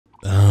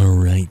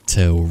night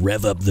to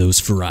rev up those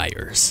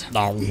fryers.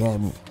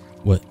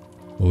 What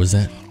was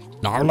that?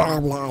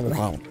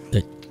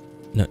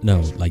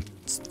 No, like,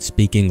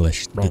 speak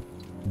English.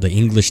 The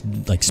English,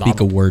 like, speak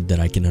a word that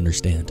I can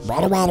understand.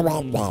 Like,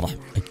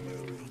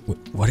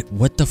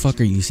 what the fuck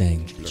are you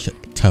saying?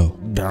 Toe,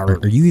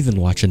 are you even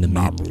watching the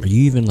meat? Are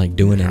you even, like,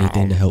 doing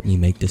anything to help me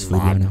make this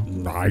food right now?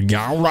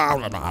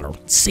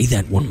 Say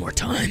that one more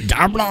time.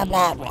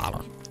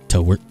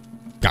 Toe,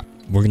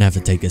 we're gonna have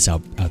to take this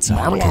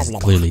outside because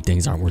clearly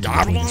things aren't working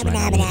between us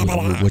right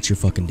now. What's your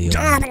fucking deal,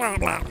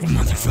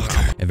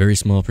 motherfucker? A very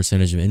small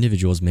percentage of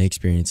individuals may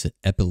experience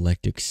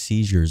epileptic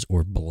seizures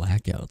or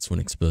blackouts when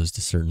exposed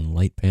to certain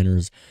light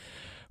patterns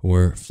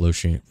or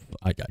floating.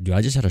 I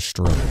just had a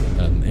stroke.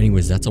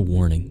 Anyways, that's a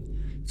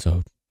warning.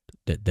 So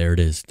there it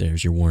is.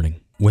 There's your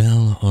warning.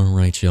 Well,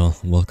 alright, y'all.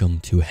 Welcome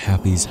to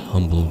Happy's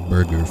Humble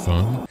Burger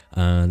Farm.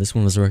 This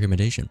one was a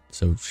recommendation.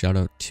 So shout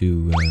out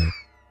to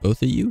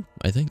both of you.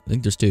 I think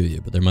there's two of you,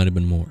 but there might have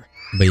been more.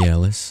 But yeah,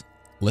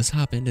 let's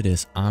hop into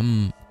this.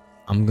 I'm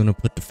gonna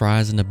put the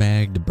fries in the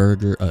bag, the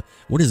burger.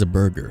 What is a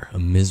burger? A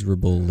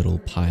miserable little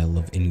pile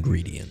of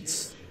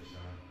ingredients.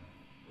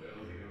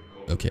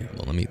 Okay,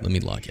 well let me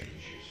lock in.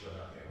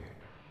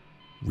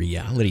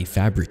 Reality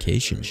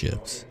fabrication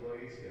chips.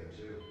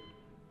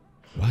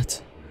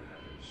 What?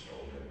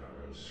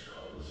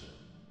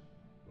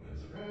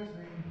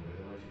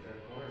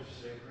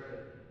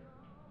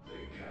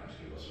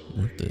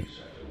 What the?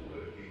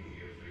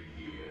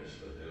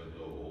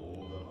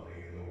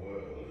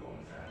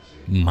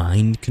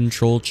 Mind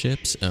control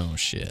chips? Oh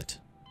shit.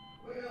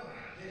 Well,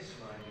 this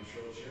mind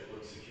control chip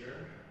looks secure.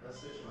 Let's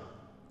stitch them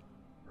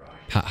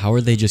up. Right. How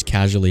are they just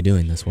casually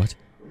doing this? What?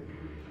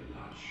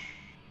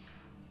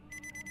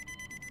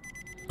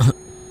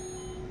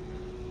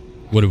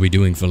 What are we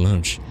doing for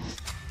lunch?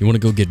 You want to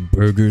go get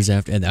burgers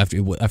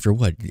after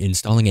what?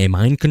 Installing a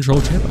mind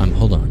control chip?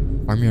 Hold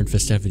on. Farmyard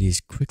festivities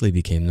quickly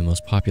became the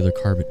most popular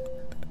carbon.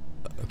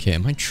 Okay,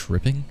 am I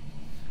tripping?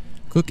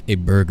 Cook a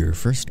burger.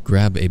 First,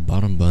 grab a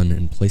bottom bun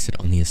and place it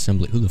on the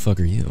assembly. Who the fuck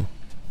are you?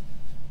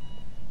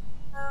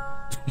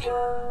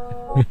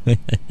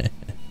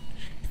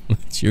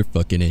 What's your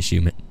fucking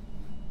issue, man?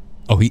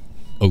 Oh,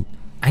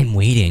 I'm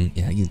waiting.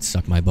 Yeah, you can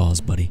suck my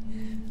balls, buddy.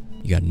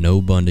 You got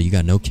no bundle. You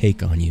got no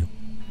cake on you.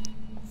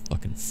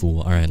 Fucking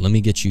fool. Alright, let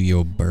me get you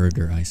your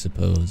burger, I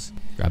suppose.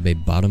 Grab a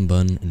bottom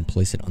bun and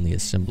place it on the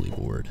assembly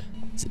board.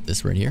 Is it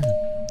this right here?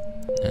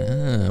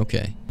 Ah,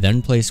 okay.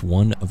 Then place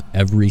one of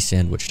every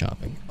sandwich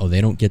topping. Oh,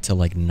 they don't get to,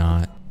 like,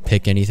 not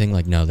pick anything?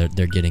 Like, no,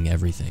 they're getting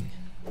everything.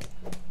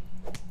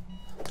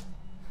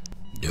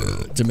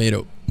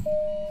 Tomato.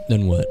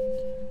 Then what?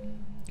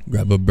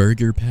 Grab a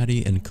burger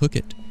patty and cook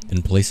it.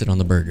 And place it on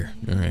the burger.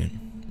 Alright.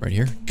 Right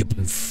here.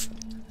 Kapoof.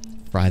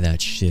 Fry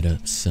that shit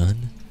up,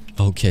 son.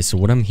 Okay, so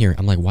what I'm hearing,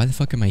 I'm like, why the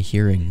fuck am I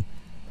hearing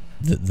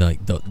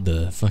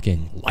the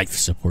fucking life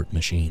support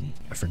machine?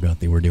 I forgot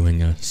they were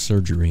doing a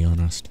surgery on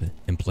us to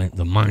implant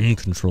the mind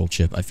control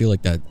chip. I feel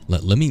like that.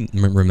 Let me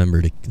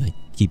remember to like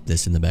keep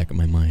this in the back of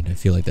my mind. I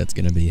feel like that's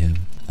gonna be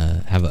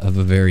have a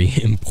very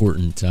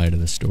important side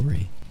of the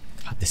story.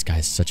 God, this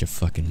guy's such a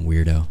fucking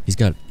weirdo.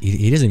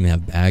 He doesn't even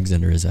have bags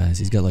under his eyes.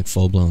 He's got like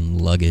full blown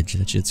luggage.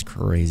 That shit's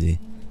crazy.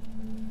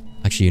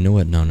 Actually, you know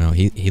what? No.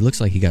 He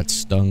looks like he got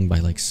stung by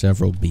like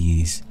several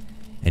bees.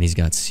 And he's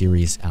got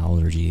serious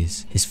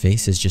allergies. His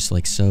face is just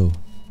like so...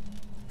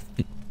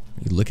 You're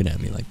looking at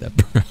me like that,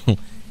 bro.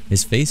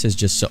 His face is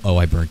just so... Oh,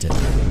 I burnt it.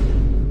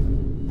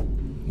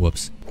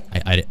 Whoops.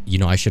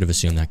 I should have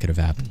assumed that could have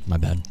happened. My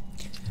bad.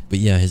 But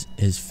yeah,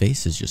 his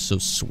face is just so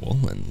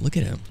swollen. Look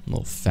at him.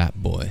 Little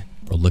fat boy.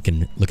 Bro,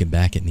 looking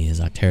back at me as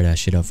I tear that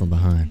shit up from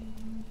behind.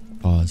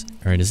 Pause.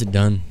 Alright, is it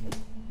done?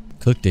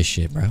 Cook this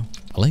shit, bro.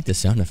 I like the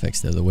sound effects,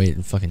 though. The way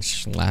it fucking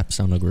slaps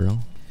on the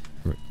grill.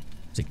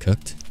 Is it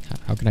cooked?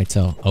 How can I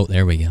tell? Oh,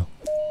 there we go.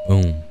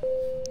 Boom.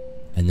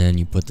 And then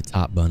you put the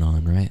top bun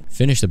on, right?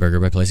 Finish the burger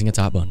by placing a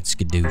top bun.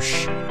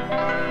 Skadoosh.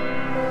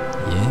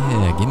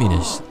 Yeah, give me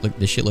this. Look,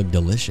 this shit look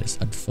delicious.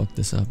 I'd fuck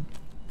this up.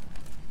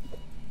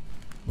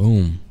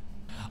 Boom.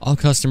 All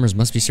customers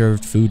must be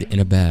served food in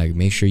a bag.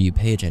 Make sure you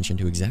pay attention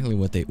to exactly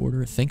what they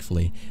order.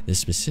 Thankfully, this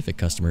specific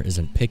customer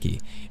isn't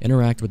picky.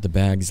 Interact with the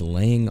bags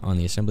laying on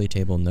the assembly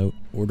table. Note,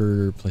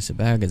 order, place a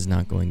bag is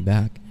not going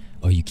back.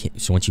 Oh, you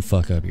can't. So once you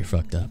fuck up, you're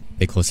fucked up.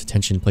 Pay close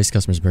attention. Place the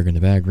customer's burger in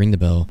the bag. Ring the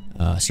bell.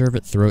 Serve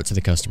it. Throw it to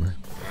the customer.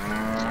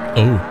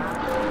 Oh.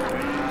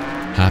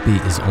 Happy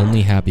is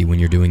only happy when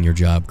you're doing your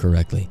job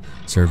correctly.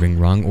 Serving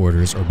wrong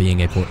orders or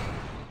being a poor...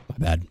 My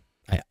bad.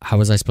 How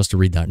was I supposed to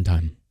read that in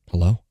time?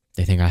 Hello?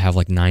 They think I have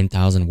like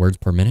 9,000 words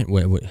per minute?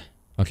 What?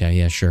 Okay,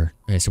 yeah, sure.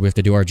 Okay, so we have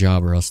to do our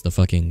job or else the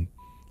fucking...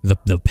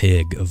 The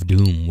pig of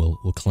doom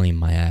will claim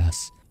my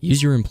ass.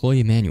 Use your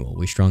employee manual.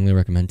 We strongly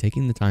recommend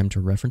taking the time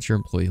to reference your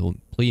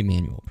employee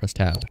manual. Press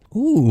tab.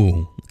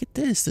 Ooh, look at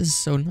this. This is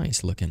so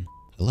nice looking.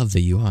 I love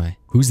the UI.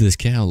 Who's this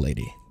cow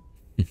lady?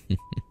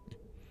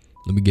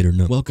 Let me get her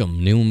number.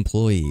 Welcome, new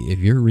employee. If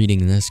you're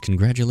reading this,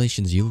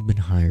 congratulations, you've been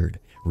hired.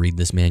 Read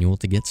this manual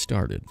to get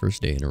started.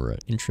 First day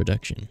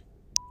introduction.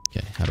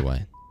 Okay, how do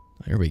I?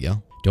 Here we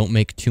go. Don't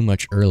make too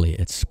much early.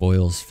 It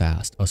spoils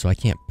fast. Oh, so I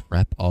can't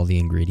prep all the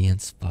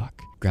ingredients?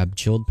 Fuck. Grab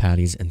chilled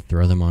patties and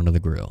throw them onto the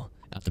grill.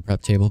 At the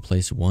prep table,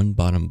 place one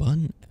bottom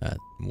bun at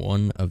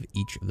one of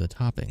each of the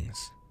toppings.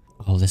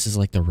 Oh, this is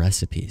like the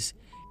recipes.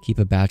 Keep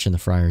a batch in the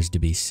fryers to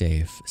be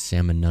safe.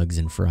 Salmon nugs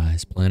and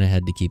fries. Plan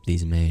ahead to keep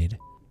these made.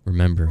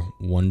 Remember,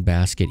 one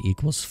basket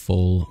equals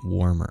full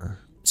warmer.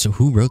 So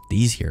who wrote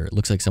these here? It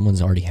looks like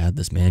someone's already had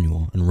this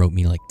manual and wrote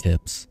me like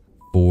tips.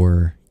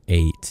 4,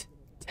 8,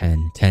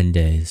 10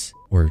 days.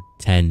 Or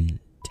 10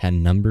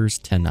 numbers,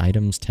 10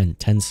 items,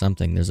 10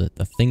 something. There's a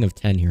thing of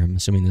 10 here. I'm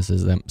assuming this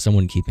is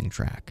someone keeping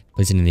track.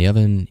 Place it in the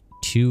oven.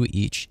 2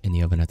 each in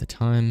the oven at the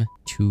time.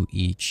 2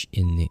 each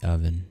in the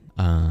oven.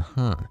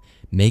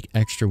 Make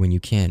extra when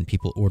you can.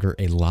 People order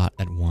a lot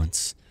at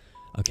once.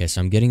 Okay,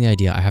 so I'm getting the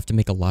idea. I have to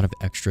make a lot of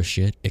extra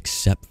shit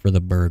except for the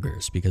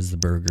burgers because the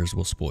burgers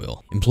will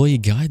spoil. Employee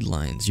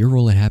guidelines. Your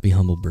role at Happy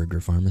Humble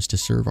Burger Farm is to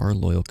serve our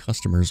loyal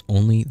customers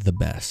only the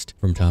best.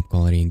 From top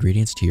quality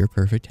ingredients to your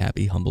perfect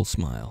happy humble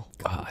smile.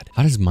 God.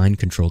 How does mind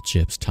control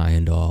chips tie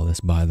into all this,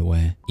 by the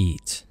way?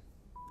 Eat.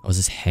 Oh, is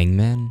this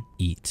Hangman?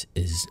 Eat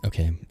is...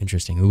 Okay,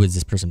 interesting. Who is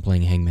this person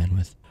playing Hangman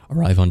with?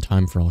 Arrive on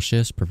time for all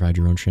shifts. Provide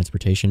your own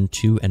transportation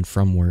to and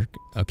from work.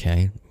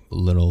 Okay,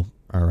 little...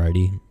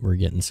 Alrighty, we're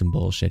getting some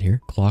bullshit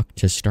here. Clock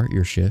to start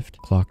your shift.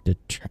 Clock to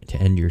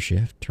end your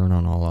shift. Turn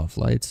on all off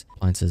lights.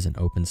 Appliances and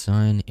open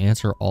sign.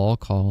 Answer all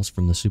calls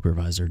from the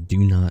supervisor. Do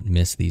not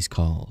miss these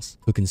calls.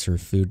 Cook and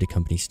serve food to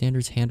company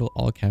standards. Handle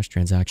all cash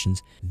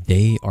transactions.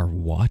 They are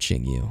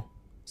watching you.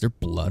 Is there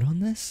blood on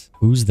this?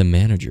 Who's the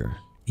manager?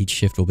 Each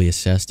shift will be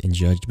assessed and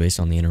judged based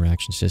on the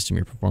interaction system.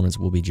 Your performance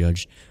will be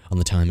judged on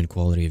the time and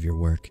quality of your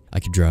work. I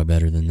could draw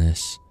better than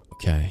this.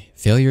 Okay.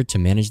 Failure to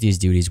manage these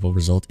duties will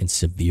result in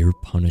severe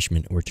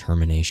punishment or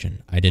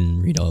termination. I didn't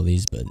read all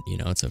these, but you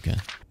know, it's okay.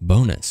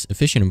 Bonus.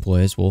 Efficient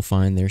employees will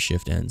find their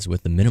shift ends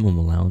with the minimum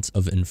allowance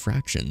of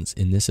infractions.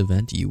 In this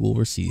event, you will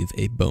receive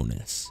a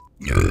bonus.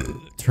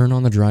 Turn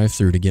on the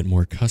drive-thru to get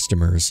more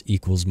customers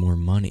equals more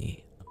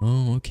money.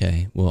 Oh,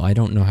 okay. Well, I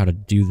don't know how to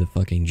do the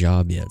fucking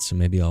job yet, so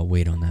maybe I'll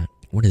wait on that.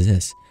 What is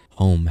this?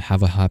 Home.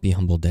 Have a happy,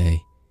 humble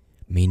day.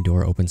 Main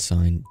door open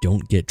sign.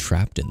 Don't get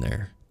trapped in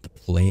there. The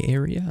play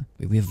area?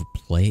 Wait, we have a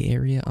play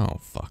area? Oh,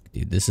 fuck,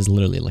 dude. This is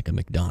literally like a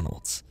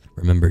McDonald's.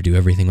 Remember, do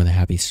everything with a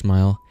happy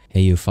smile.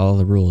 Hey, you follow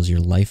the rules. Your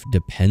life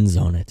depends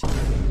on it.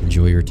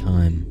 Enjoy your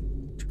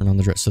time. Turn on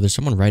the dress. So there's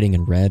someone writing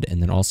in red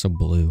and then also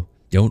blue.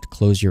 Don't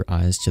close your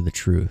eyes to the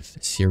truth.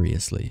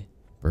 Seriously.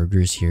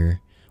 Burgers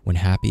here. When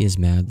happy is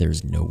mad,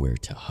 there's nowhere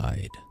to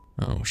hide.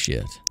 Oh,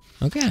 shit.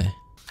 Okay.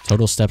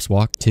 Total steps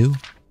walked 2.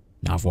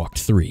 Now I've walked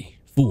 3.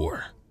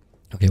 4.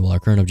 Okay, well, our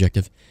current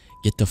objective,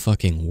 get to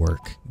fucking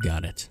work.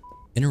 Got it.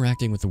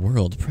 Interacting with the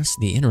world. Press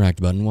the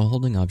interact button while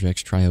holding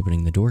objects. Try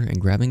opening the door and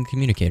grabbing the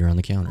communicator on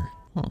the counter.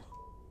 Huh.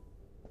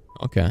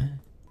 Okay.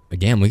 But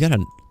damn, we got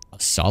a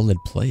solid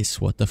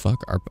place. What the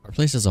fuck? Our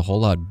place is a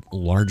whole lot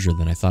larger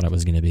than I thought it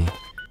was going to be.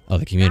 Oh,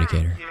 the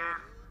communicator.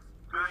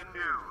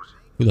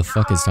 Who the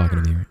fuck is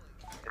talking to me?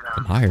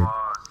 I'm hired.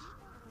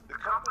 The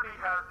company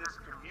had this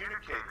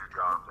communicator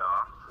dropped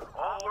off.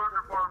 All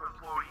worker farm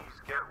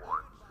employees get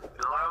one.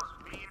 It allows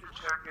me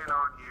to check in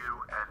on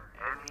you at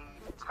any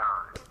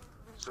time.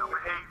 So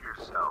behave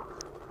yourself.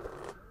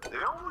 They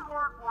only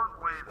work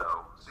one way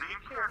though, so you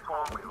can't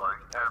call me like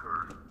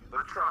ever.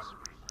 But trust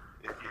me,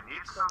 if you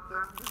need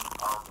something,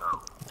 I'll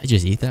know. I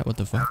just eat that? What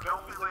the fuck? Now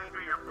don't be late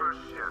for your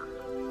first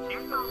shift.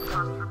 Keep those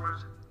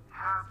customers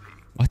happy.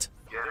 What?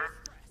 Get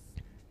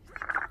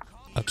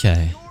it?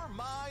 Okay.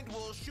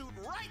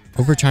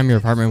 Over time, your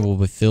apartment will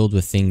be filled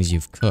with things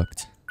you've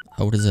cooked.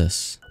 Oh, what is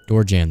this?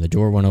 Door jam. The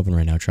door won't open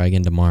right now. Try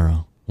again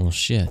tomorrow. Well,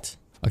 shit.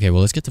 Okay,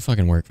 well, let's get to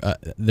fucking work.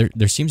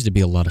 There seems to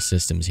be a lot of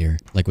systems here,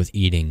 like with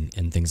eating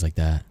and things like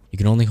that. You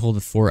can only hold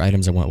the 4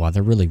 items at once. Wow,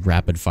 they're really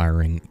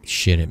rapid-firing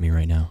shit at me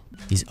right now.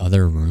 These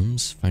other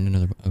rooms? Find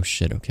another... Oh,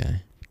 shit,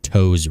 okay.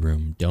 Toes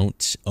room.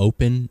 Don't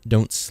open,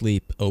 don't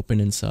sleep. Open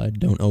inside.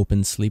 Don't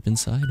open, sleep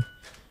inside.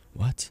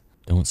 What?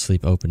 Don't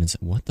sleep, open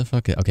inside. What the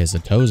fuck? Okay, so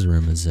Toes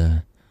room is,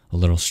 a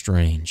little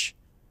strange.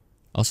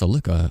 Also,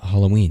 look,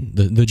 Halloween.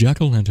 The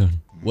jack-o'-lantern.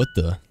 What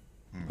the?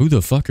 Who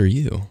the fuck are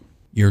you?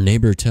 Your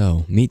neighbor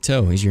Toe. Meet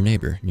Toe. He's your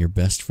neighbor. Your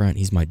best friend.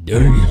 He's my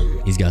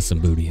dude. He's got some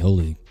booty.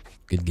 Holy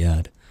good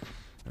God.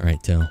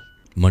 Alright, Toe.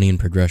 Money and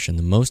progression.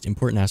 The most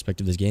important aspect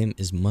of this game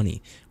is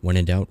money. When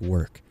in doubt,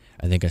 work.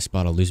 I think I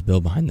spot a loose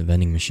bill behind the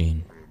vending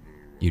machine.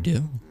 You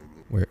do?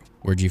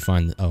 Where'd you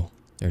find the... Oh,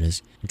 there it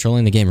is.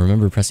 Controlling the game.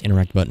 Remember, press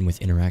interact button with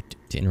interact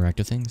to interact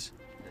with things.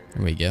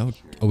 There we go.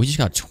 Oh, we just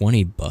got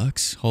 20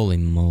 bucks? Holy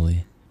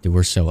moly. Dude,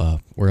 we're so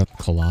up. We're up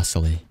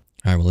colossally.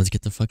 Alright, well, let's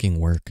get to fucking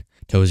work.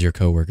 Toe's your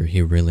coworker.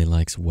 He really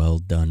likes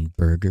well-done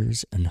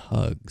burgers and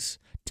hugs.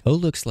 Toe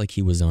looks like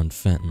he was on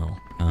fentanyl.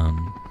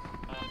 I'm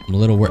a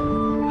little worried.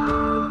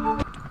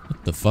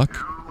 What the fuck?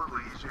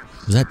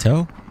 Was that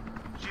Toe?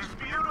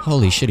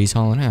 Holy shit, he's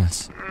hauling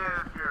ass.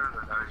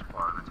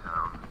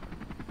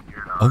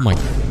 Oh my...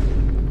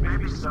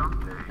 Maybe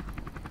someday.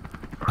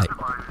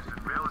 Fertilizers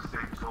and real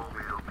estate told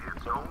me it'll be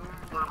its own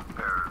little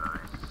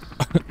paradise.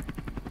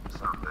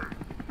 Someday.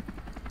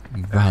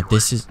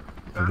 This is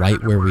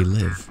right where we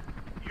live.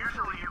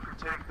 Usually you can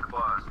take the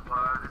bus,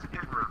 but it's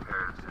getting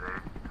repaired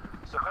today.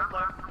 So head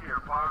left from your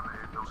apartment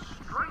and go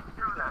straight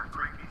through that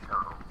creepy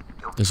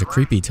tunnel. There's a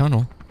creepy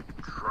tunnel.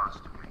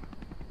 Trust me.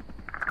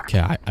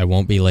 Okay, I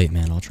won't be late,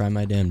 man. I'll try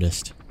my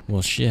damnedest.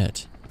 Well,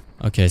 shit.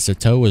 Okay, so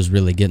Toe was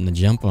really getting the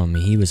jump on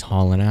me. He was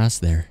hauling ass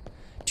there.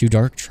 Too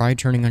dark? Try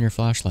turning on your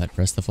flashlight.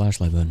 Press the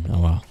flashlight button. Oh,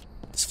 wow.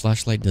 This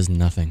flashlight does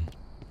nothing.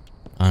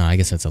 I don't know, I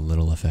guess that's a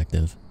little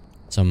effective.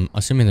 So I'm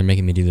assuming they're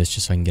making me do this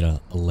just so I can get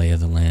a lay of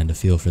the land, a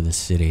feel for the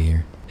city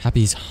here.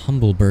 Happy's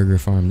Humble Burger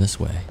Farm this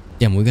way.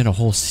 Damn, we got a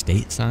whole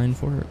state sign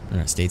for it. Or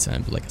not state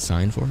sign, but like a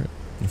sign for it.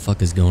 What the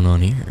fuck is going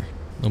on here?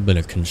 A little bit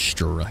of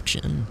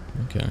construction.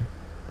 Okay.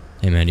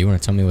 Hey man, do you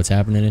want to tell me what's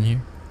happening in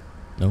here?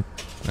 Nope.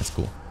 That's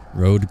cool.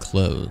 Road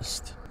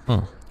closed.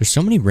 Huh. There's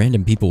so many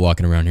random people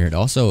walking around here. It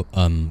also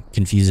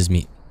confuses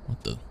me.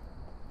 What the?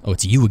 Oh,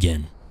 it's you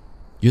again.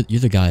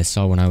 You're the guy I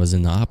saw when I was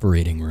in the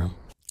operating room.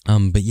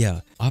 But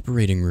yeah,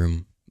 operating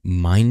room,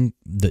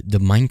 the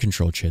mind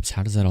control chips,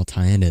 how does that all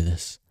tie into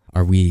this?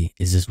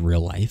 Is this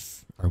real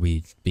life? Are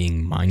we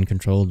being mind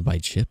controlled by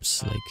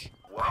chips? Like,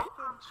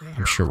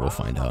 I'm sure we'll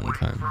find out in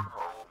time.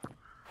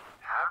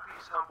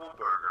 Happy's Humble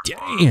Burger.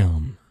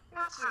 Damn!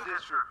 It's in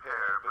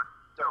disrepair, but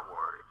don't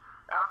worry.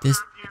 After a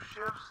few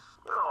shifts,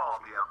 it'll all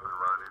be up and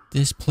running.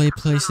 This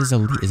place is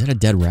elite. Is that a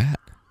dead rat?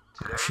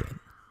 Today, Oh, shit.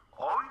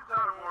 all you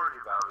gotta worry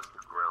about is the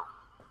grill.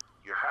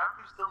 Your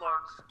Happy's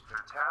Deluxe,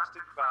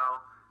 Fantastic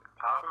Fowl, and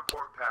Papa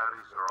Pork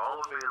Patties are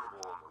all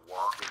available in the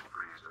walk-in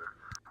freezer.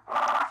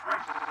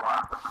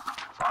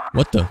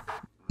 What the?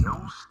 No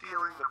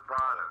stealing the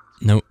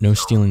product. No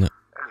stealing the...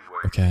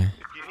 Anyway, Okay.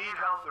 if you need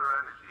health or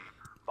energy,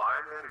 buy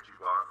an energy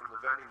bar from the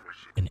vending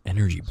machine. An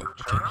energy bar.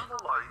 So turn Okay. on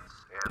the lights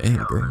and Damn,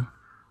 the bro. oven.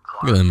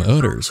 Look at them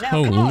odors. Now,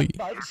 come on, Holy.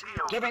 buds.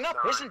 Giving up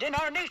isn't in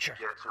our nature.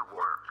 Get to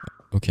work.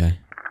 Okay.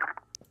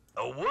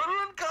 A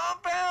woodland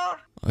compound?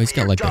 Oh, he's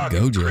got like the You're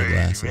talking Gojo crazy,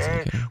 glasses. man.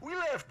 Okay. We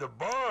left the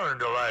barn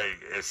to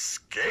like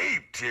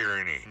escape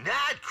tyranny,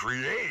 not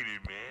create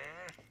it,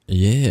 man.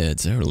 Yeah,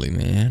 totally,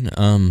 man.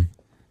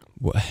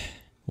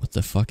 What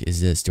the fuck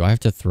is this? Do I have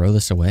to throw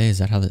this away? Is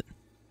that how the...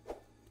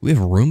 We have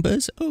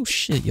Roombas? Oh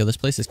shit, yo, this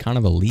place is kind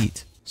of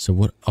elite. So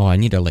what? Oh, I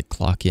need to like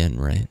clock in,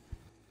 right?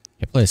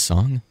 Can I play a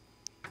song?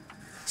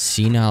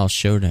 Senile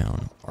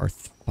Showdown.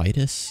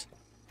 Arthritis?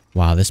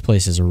 Wow, this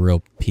place is a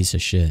real piece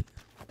of shit.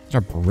 Is there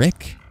a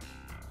brick?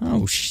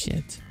 Oh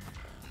shit.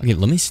 Okay,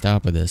 let me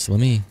stop with this. Let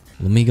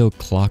me go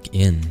clock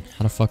in.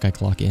 How the fuck I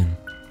clock in?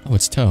 Oh,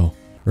 it's Toe.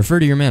 Refer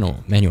to your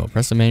manual.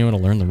 Press the manual to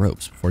learn the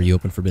ropes before you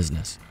open for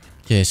business.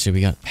 Okay, so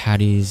we got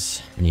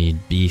patties. We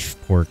need beef,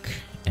 pork,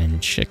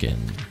 and chicken.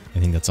 I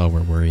think that's all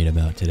we're worried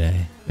about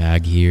today.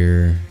 Bag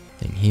here,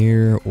 thing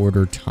here, oh,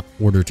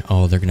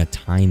 they're gonna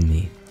time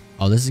me.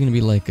 Oh, this is gonna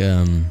be like,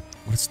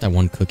 what's that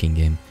one cooking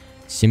game?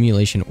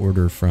 Simulation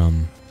order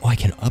from, oh, I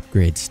can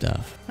upgrade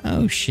stuff.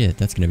 Oh shit,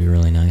 that's gonna be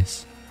really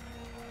nice.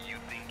 You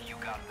think you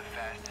got the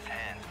fastest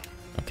hand?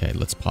 Okay,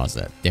 let's pause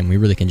that. Damn, we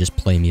really can just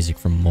play music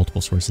from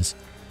multiple sources.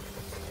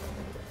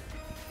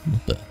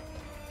 What the?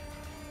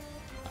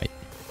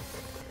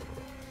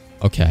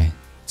 Okay,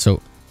 so,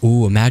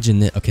 ooh, imagine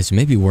that. Okay, so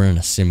maybe we're in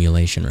a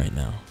simulation right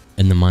now,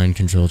 and the mind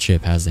control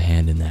chip has a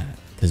hand in that,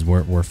 because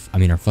I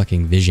mean, our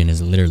fucking vision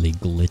is literally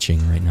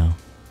glitching right now.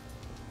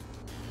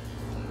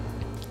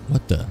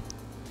 What the?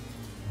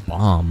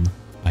 Bomb?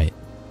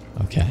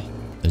 Okay,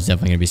 there's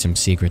definitely gonna be some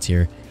secrets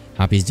here.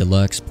 Happy's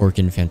Deluxe, pork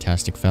and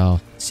Fantastic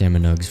Fowl,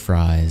 salmon nugs,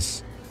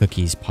 fries,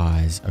 cookies,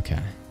 pies. Okay,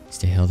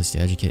 stay healthy, stay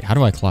educated. How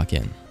do I clock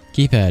in?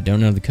 Keypad, don't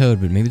know the code,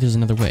 but maybe there's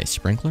another way.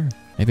 Sprinkler?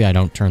 Maybe I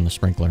don't turn the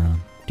sprinkler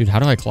on. Dude, how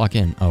do I clock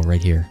in? Oh,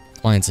 right here.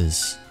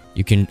 Appliances.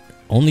 You can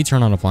only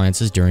turn on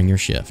appliances during your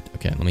shift.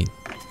 Okay, let me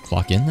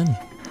clock in then.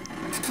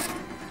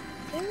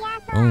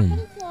 Boom.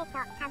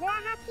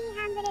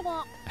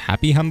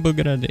 Happy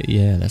hamburger day.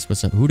 Yeah, that's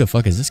what's up. Who the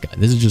fuck is this guy?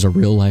 This is just a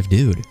real life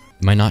dude.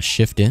 Am I not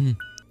shift in?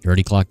 You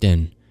already clocked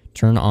in.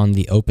 Turn on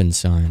the open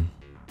sign.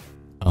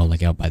 Oh,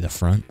 like out by the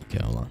front? Okay,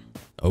 hold on.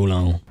 Hold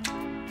on.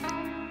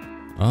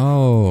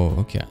 Oh,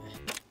 okay.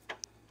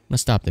 I'm gonna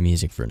stop the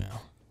music for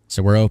now.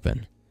 So we're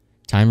open.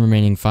 Time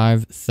remaining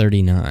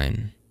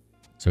 5:39.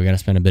 So we gotta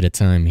spend a bit of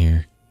time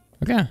here.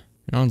 Okay. I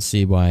don't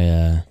see why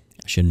I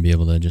shouldn't be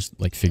able to just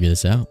like figure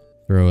this out.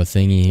 Throw a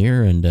thingy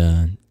here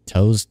and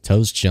Toes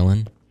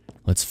chilling.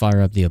 Let's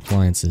fire up the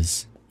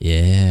appliances.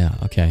 Yeah,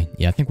 okay.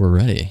 Yeah, I think we're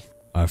ready.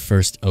 Our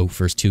first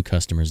two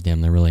customers.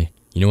 Damn, they're really...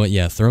 You know what?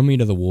 Yeah, throw me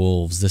to the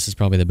wolves. This is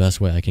probably the best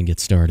way I can get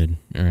started.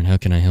 Alright, how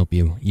can I help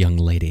you, young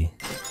lady?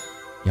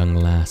 Young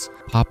lass.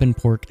 Poppin'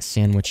 pork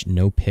sandwich,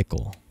 no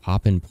pickle.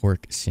 Poppin'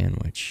 pork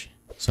sandwich.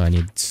 So I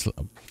need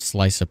a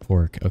slice of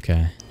pork.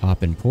 Okay.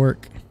 Poppin'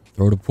 pork.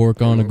 Throw the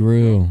pork on the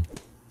grill.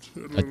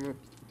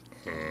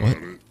 What?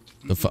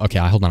 Okay,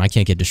 hold on. I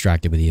can't get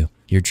distracted with you.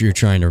 You're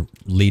trying to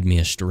lead me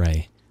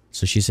astray.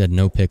 So she said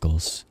no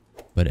pickles,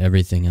 but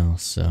everything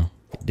else. So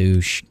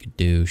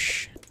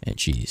gadoosh, and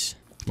cheese.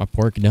 My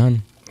pork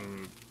done?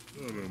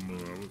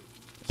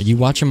 Are you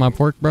watching my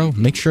pork, bro?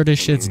 Make sure this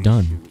shit's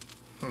done.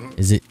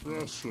 Is it?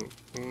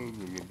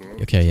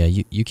 Okay,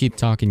 yeah, you keep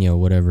talking, yo,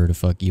 whatever the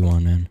fuck you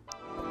want, man.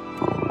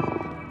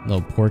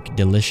 Little pork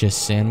delicious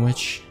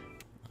sandwich.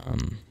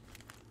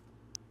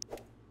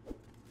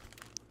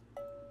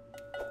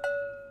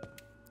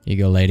 Here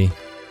you go, lady.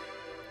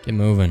 Get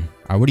moving.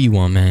 Alright, what do you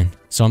want, man?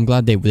 So I'm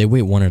glad they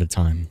wait one at a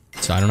time.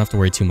 So I don't have to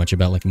worry too much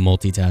about, like,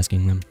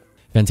 multitasking them.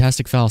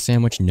 Fantastic fowl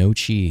sandwich, no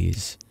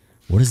cheese.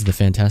 What is the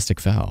fantastic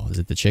fowl? Is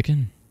it the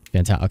chicken?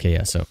 Okay,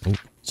 yeah, so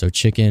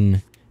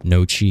chicken,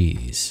 no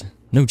cheese.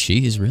 No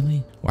cheese,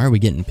 really? Why are we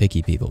getting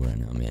picky people right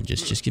now, man?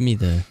 Just give me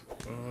the...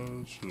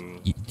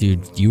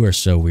 Dude, you are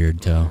so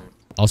weird, Toe.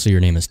 Also, your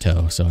name is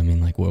Toe, so I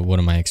mean, like, what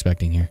am I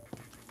expecting here?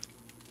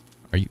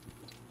 Are you...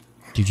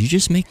 Did you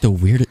just make the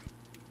weird...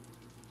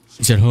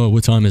 He said, oh,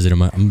 what time is it?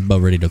 I'm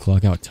about ready to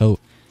clock out. Toe,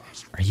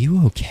 are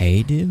you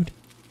okay, dude?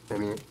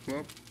 Fucking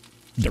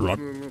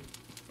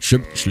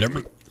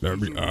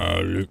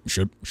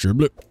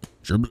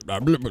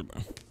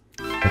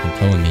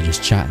Toe and me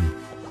just chatting.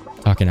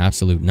 Talking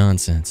absolute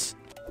nonsense.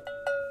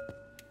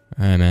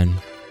 Alright, man.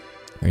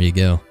 There you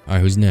go.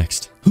 Alright, who's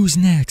next? Who's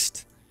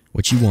next?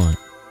 What you want?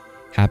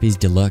 Happy's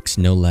Deluxe,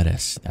 no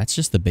lettuce. That's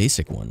just the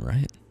basic one,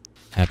 right?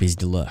 Happy's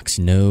Deluxe,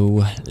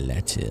 no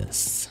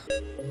lettuce.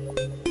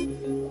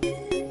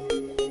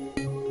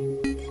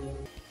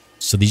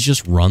 So these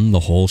just run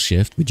the whole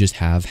shift? We just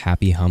have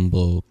Happy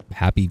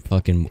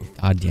fucking...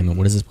 God damn it,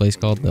 what is this place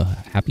called? The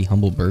Happy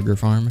Humble Burger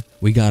Farm?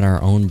 We got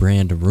our own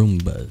brand of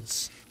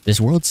Roombas.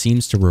 This world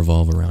seems to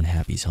revolve around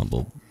Happy's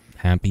Humble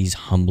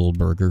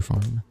Burger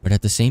Farm. But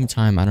at the same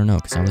time, I don't know,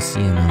 because I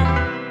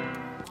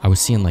was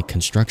seeing like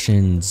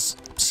constructions,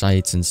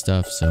 sites and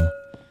stuff, so...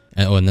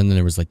 Oh, and then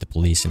there was like the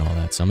police and all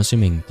that, so I'm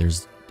assuming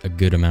there's a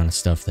good amount of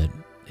stuff that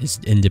is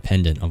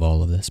independent of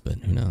all of this, but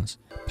who knows.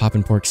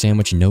 Poppin' pork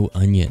sandwich, no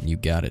onion. You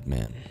got it,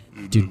 man.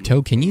 Dude,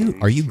 Toe,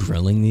 are you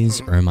grilling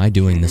these, or am I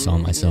doing this all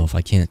myself?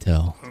 I can't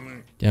tell.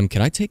 Damn,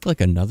 can I take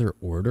like another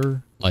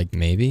order? Like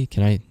maybe?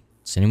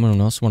 Does anyone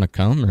else want to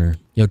come, or?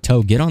 Yo,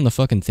 Toe, get on the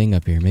fucking thing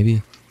up here,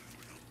 maybe.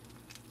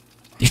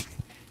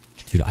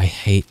 Dude, I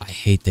hate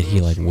that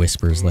he like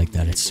whispers like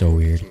that. It's so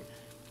weird.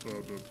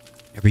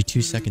 Every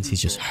 2 seconds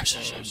he's just...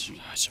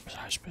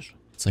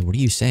 It's like, what are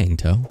you saying,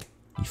 Toe?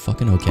 You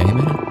fucking okay,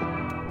 man?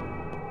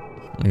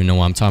 I don't even know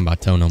why I'm talking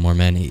about Toe no more,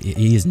 man.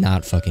 He is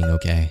not fucking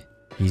okay.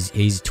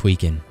 He's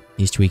tweaking.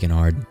 He's tweaking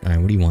hard. Alright,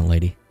 what do you want,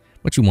 lady?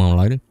 What you want,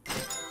 lady?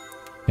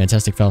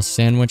 Fantastic fowl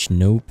sandwich,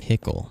 no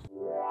pickle.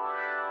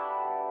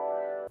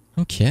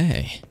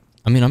 Okay.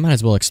 I mean, I might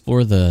as well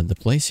explore the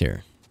place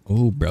here.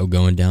 Oh, bro,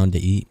 going down to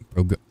eat.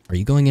 Bro, are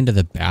you going into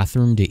the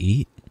bathroom to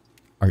eat?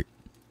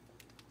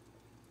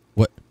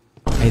 What?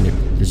 Hey,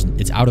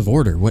 it's out of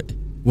order. What?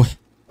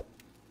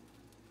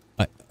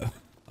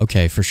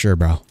 Okay, for sure,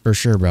 bro. For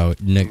sure, bro.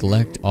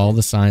 Neglect all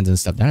the signs and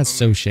stuff. That is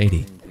so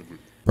shady.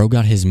 Bro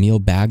got his meal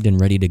bagged and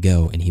ready to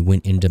go, and he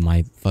went into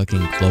my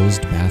fucking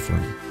closed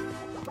bathroom.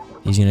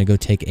 He's gonna go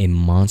take a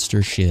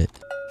monster shit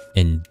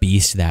and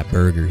beast that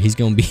burger. He's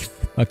gonna be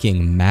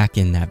fucking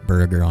macking that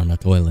burger on the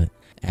toilet.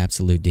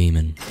 Absolute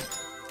demon.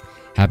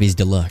 Happy's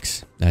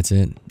Deluxe. That's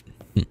it.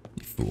 You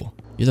fool.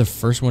 You're the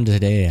first one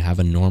today to have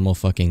a normal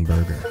fucking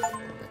burger.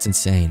 That's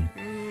insane.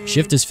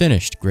 Shift is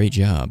finished. Great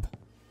job.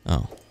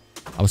 Oh.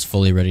 I was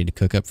fully ready to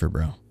cook up for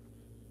bro.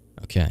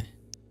 Okay.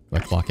 Do I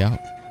clock out?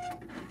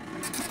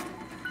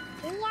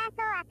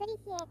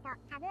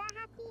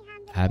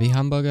 Happy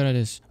hamburger it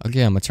is.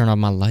 Okay, I'm gonna turn off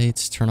my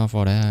lights, turn off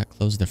all that,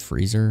 close the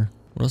freezer.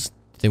 What else?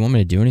 Do they want me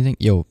to do anything?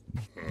 Yo,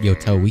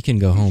 Toe, we can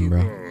go home,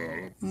 bro.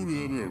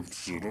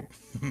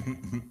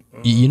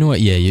 You know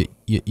what? Yeah,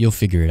 you'll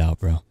figure it out,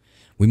 bro.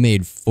 We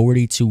made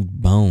 42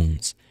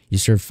 bones. You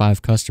serve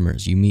 5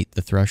 customers. You meet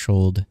the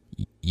threshold.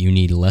 You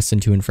need less than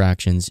 2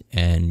 infractions,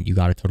 and you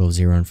got a total of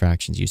 0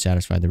 infractions. You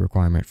satisfied the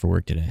requirement for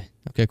work today.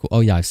 Okay, cool.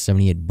 Oh, yeah, I have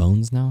 78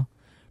 bones now?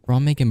 Bro,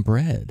 I'm making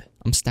bread.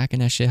 I'm stacking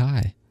that shit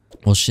high.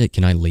 Well, shit,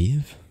 can I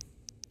leave?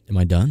 Am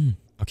I done?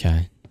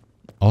 Okay.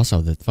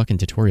 Also, the fucking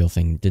tutorial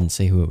thing didn't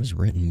say who it was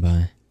written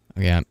by.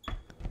 Okay,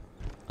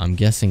 I'm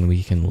guessing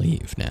we can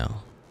leave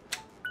now.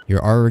 You've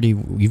already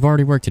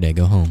worked today.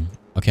 Go home.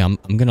 Okay, I'm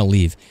gonna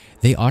leave.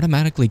 They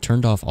automatically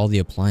turned off all the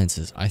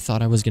appliances. I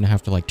thought I was gonna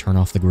have to like turn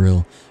off the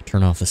grill,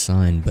 turn off the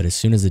sign, but as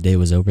soon as the day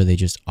was over, they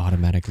just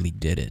automatically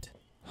did it.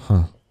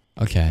 Huh.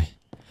 Okay.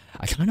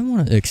 I kind of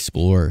want to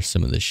explore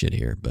some of this shit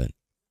here, but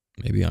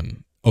maybe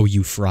I'm... Oh,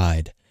 you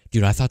fried.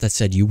 Dude, I thought that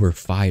said you were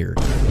fired.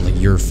 Or like,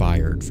 you're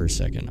fired for a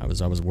second. I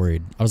was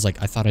worried. I was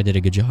like, I thought I did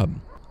a good job.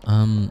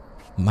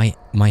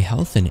 My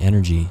health and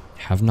energy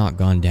have not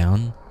gone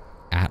down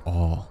at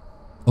all.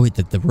 Oh, wait,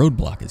 the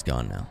roadblock is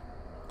gone now.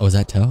 Oh, is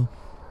that Toe?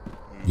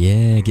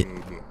 Yeah, get...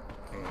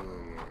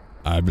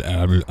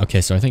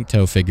 Okay, so I think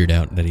Toe figured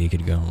out that he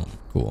could go home.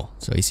 Cool.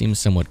 So he seems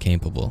somewhat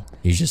capable.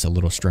 He's just a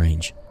little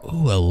strange.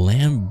 Ooh, a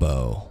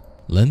Lambo.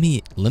 Let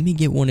me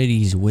get one of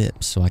these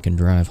whips so I can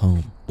drive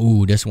home.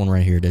 Ooh, this one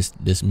right here.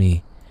 This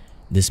me.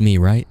 This me,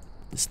 right?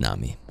 It's not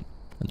me.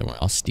 Don't worry,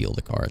 I'll steal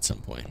the car at some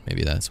point.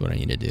 Maybe that's what I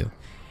need to do.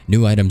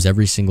 New items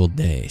every single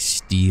day.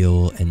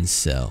 Steal and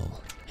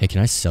sell. Hey,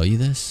 can I sell you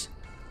this?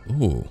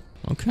 Ooh,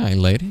 okay,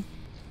 lady.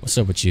 What's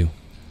up with you?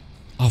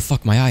 Oh,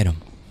 fuck my item.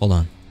 Hold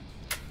on.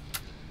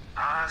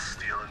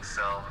 Steal and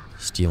sell.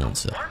 Steal and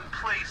sell. One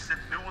place in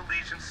New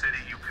Allegiance City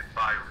you can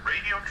buy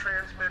radio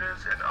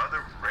transmitters and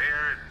other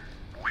rare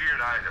and weird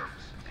items.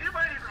 You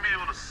might even be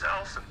able to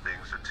sell some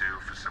things or two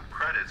for some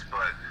credits,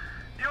 but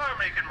you aren't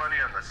making money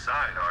on the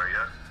side, are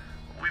you?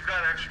 We've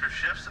got extra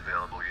shifts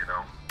available, you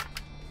know.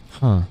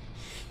 Huh.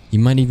 You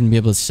might even be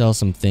able to sell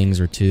some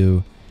things or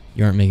two.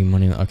 You aren't making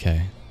money.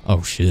 Okay.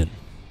 Oh, shit.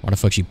 Why the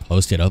fuck she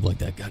posted up like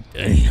that? God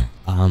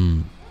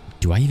damn.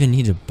 Do I even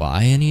need to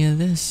buy any of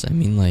this? I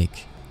mean,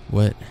 like,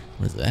 what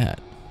is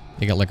that?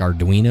 They got like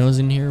Arduinos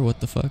in here? What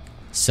the fuck?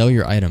 Sell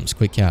your items.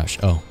 Quick cash.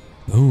 Oh.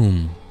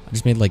 Boom. I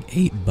just made like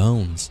 8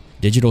 bones.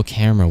 Digital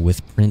camera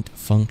with print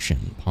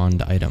function.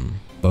 Pawned item.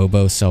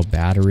 Bobo sell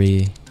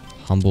battery.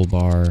 Humble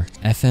bar.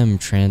 FM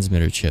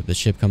transmitter chip. The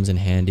chip comes in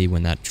handy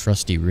when that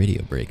trusty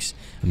radio breaks.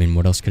 I mean,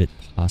 what else could it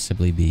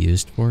possibly be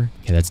used for?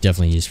 Okay, that's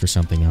definitely used for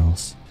something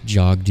else.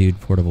 Jog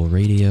Dude portable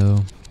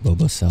radio.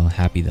 Bobo sell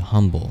Happy the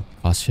Humble.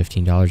 Cost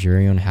 $15. Your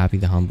very own Happy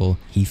the Humble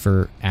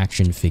Heifer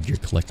action figure.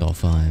 Collect all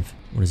 5.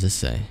 What does this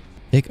say?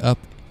 Pick up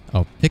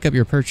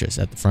your purchase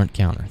at the front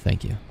counter.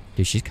 Thank you.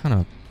 Dude, she's kind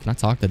of... Can I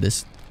talk to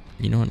this?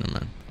 You know what,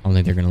 man? I don't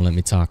think they're gonna let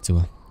me talk to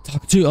her.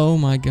 Oh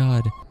my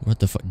god. What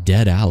the fuck?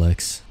 Dead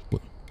Alex.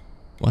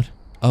 What?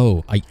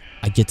 Oh, I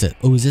get to...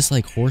 Oh, is this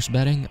like horse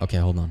betting? Okay,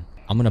 hold on.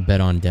 I'm gonna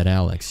bet on Dead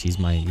Alex. He's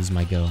my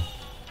go.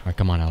 Alright,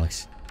 come on,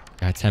 Alex.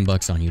 Got 10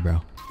 bucks on you,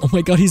 bro. Oh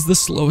my god, he's the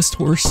slowest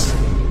horse.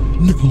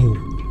 No.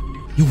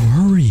 You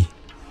hurry.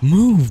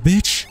 Move,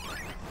 bitch.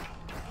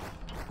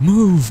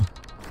 Move.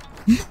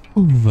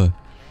 Move.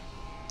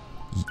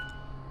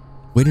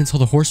 Wait until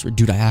the horse...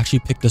 Dude, I actually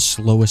picked the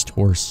slowest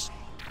horse.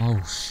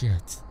 Oh,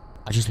 shit.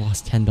 I just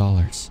lost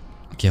 $10.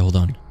 Okay, hold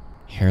on.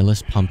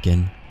 Hairless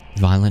Pumpkin.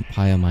 Violent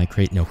Pie on my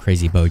crate. No,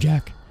 Crazy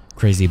Bojack.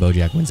 Crazy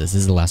Bojack wins this.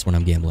 This is the last one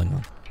I'm gambling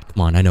on.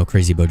 Come on, I know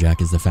Crazy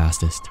Bojack is the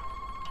fastest.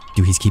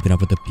 Dude, he's keeping up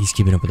with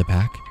the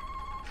pack.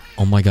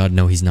 Oh my god,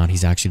 no, he's not.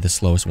 He's actually the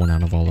slowest one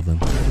out of all of them.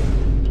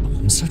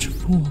 I'm such a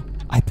fool.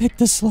 I picked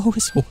the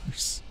slowest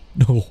horse.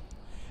 No.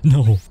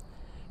 No.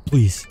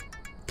 Please.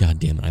 God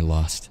damn it, I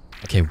lost.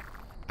 Okay,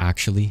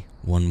 actually,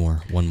 one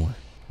more.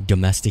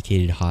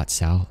 Domesticated Hot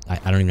Sal. I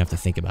don't even have to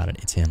think about it.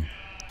 It's him.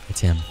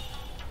 It's him.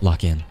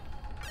 Lock in.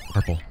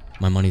 Purple.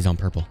 My money's on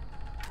purple.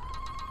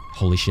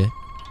 Holy shit.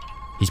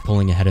 He's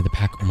pulling ahead of the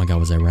pack. Oh my god,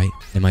 was I right?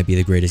 It might be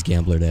the greatest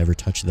gambler to ever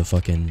touch the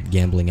fucking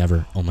gambling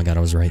ever. Oh my god, I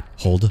was right.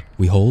 Hold.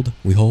 We hold.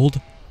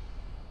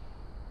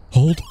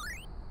 Hold.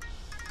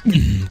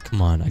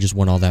 Come on, I just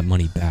want all that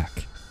money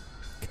back.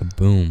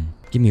 Kaboom.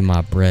 Give me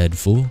my bread,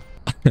 fool.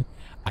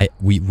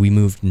 We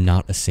moved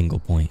not a single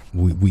point.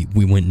 We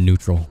went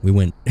neutral. We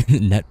went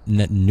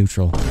net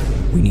neutral.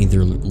 We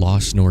neither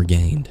lost nor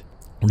gained.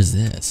 What is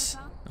this?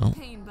 Oh.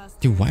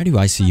 Dude, why do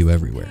I see you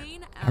everywhere?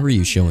 How are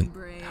you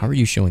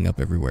showing up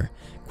everywhere?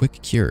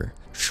 Quick cure.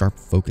 Sharp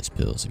focus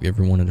pills. Have you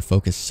ever wanted to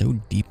focus so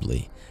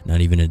deeply? Not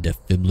even a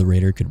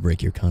defibrillator could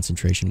break your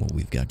concentration. Well,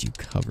 we've got you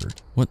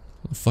covered. What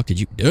the fuck did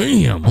you...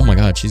 Damn! Oh my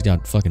god, she's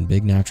got fucking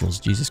big naturals.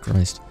 Jesus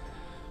Christ.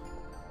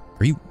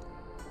 Are you...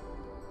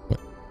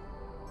 What?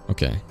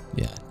 Okay.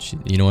 Yeah.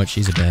 You know what?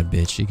 She's a bad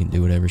bitch. She can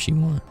do whatever she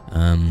wants.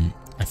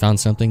 I found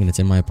something and it's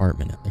in my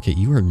apartment. Okay,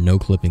 you are no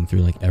clipping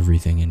through like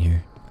everything in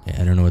here.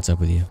 I don't know what's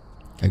up with you.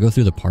 Can I go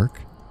through the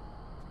park?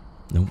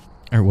 Nope.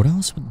 Alright, what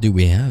else do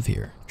we have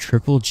here?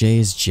 Triple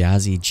J's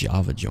Jazzy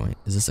Java Joint.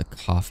 Is this a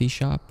coffee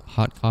shop?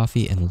 Hot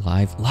coffee and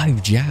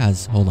live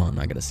jazz. Hold on,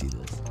 I gotta see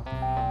this.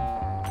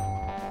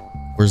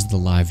 Where's the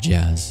live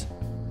jazz?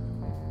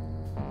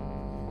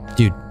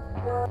 Dude.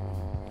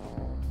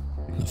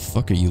 The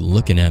fuck are you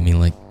looking at me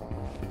like?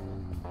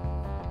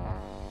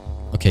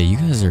 Okay, you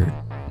guys are...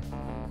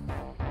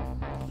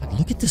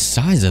 Look at the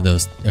size of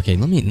those. Okay,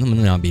 let me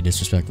not be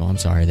disrespectful. I'm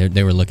sorry.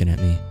 They were looking at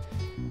me.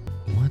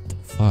 What the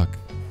fuck?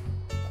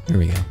 Here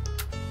we go.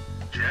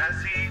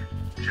 Jazzy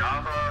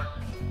Java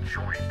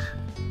Joint.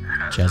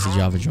 Jazzy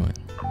Java Joint.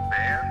 A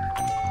band?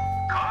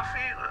 Coffee?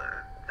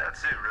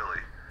 That's it,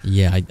 really.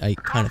 Yeah, I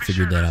kind of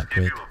figured that out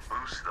quick. Give you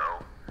a boost,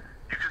 though.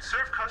 You can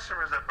serve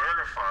customers at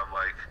Burger Farm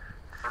like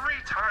 3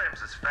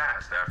 times as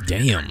fast after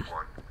you drink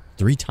one.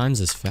 3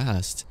 times as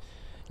fast.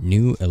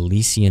 New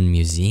Elysian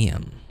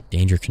Museum.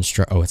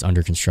 Oh, it's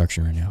under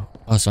construction right now.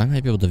 Oh, so I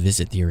might be able to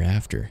visit the year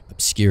after.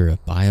 Obscura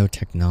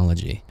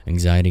biotechnology.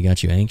 Anxiety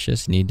got you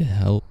anxious? Need to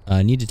help?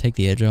 Need to take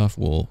the edge off?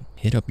 Well,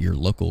 hit up your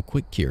local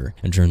quick cure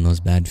and turn those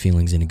bad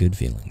feelings into good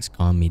feelings.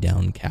 Calm me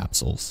down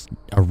capsules.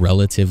 A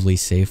relatively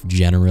safe,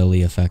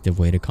 generally effective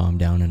way to calm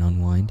down and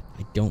unwind.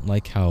 I don't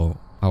like how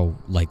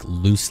like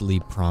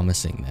loosely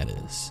promising that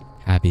is.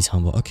 Happy's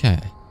humble. Okay.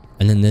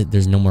 And then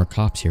there's no more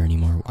cops here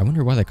anymore. I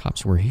wonder why the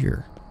cops were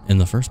here in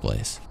the first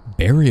place.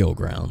 Burial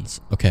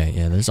grounds. Okay,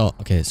 yeah, there's all...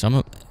 Okay,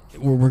 so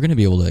we're going to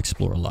be able to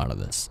explore a lot of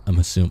this, I'm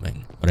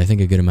assuming. But I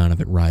think a good amount of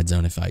it rides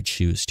on if I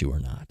choose to or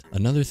not.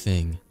 Another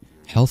thing,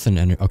 health and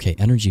energy... Okay,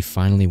 energy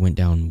finally went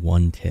down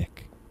 1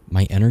 tick.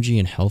 My energy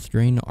and health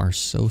drain are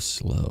so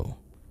slow.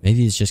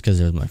 Maybe it's just because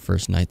it was my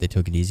first night they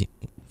took it easy.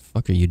 What the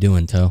fuck are you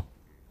doing, Toe?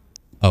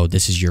 Oh,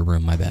 this is your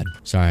room. My bad.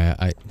 Sorry,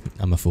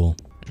 I'm a fool.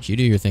 You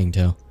do your thing,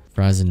 Toe.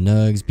 Fries and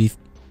nugs, beef.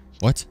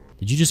 What?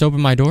 Did you just open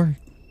my door?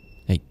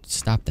 Hey,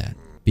 stop that.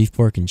 Beef,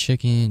 pork, and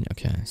chicken.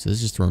 Okay, so this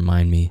is just to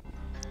remind me.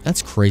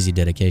 That's crazy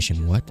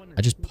dedication. What?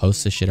 I just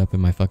post this shit up in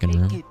my fucking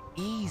room? Take it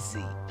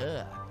easy,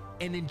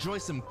 and enjoy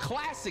some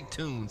classic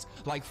tunes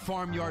like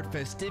Farmyard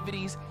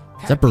Festivities,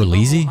 Is that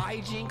Berlizzi?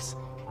 hijinks,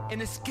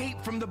 and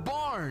Escape from the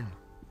Barn.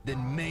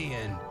 Then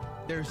man,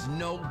 there's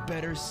no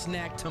better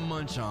snack to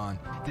munch on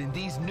than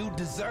these new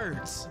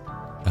desserts.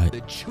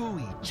 The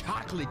chewy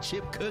chocolate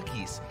chip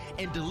cookies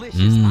and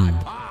delicious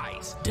hot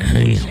pies.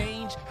 Damn.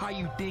 Change how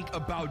you think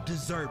about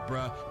dessert,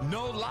 bruh.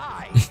 No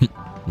lie.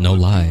 No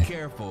lie. Be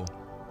careful.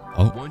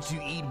 Oh. Once you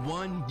eat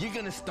one, you're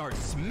gonna start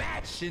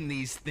smashing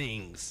these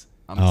things.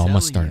 I'm I'm gonna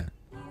telling start.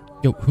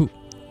 Yo,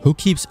 who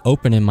keeps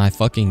opening my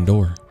fucking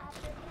door?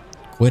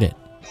 Quit it.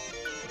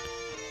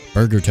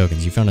 Burger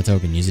tokens. You found a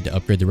token. Use it to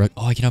upgrade the rut.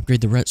 Oh, I can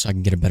upgrade the rut so I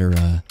can get a better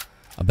thing.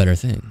 The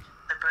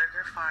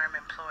Burger Farm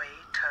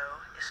employee, Toe,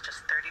 is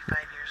just 35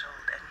 years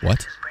old, and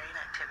What? his brain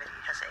activity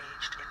has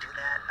aged into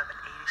that of an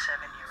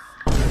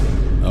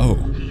 87-year-old. Oh.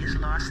 He has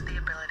lost the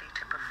ability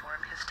to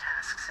perform his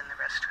tasks in the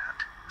restaurant,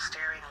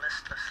 staring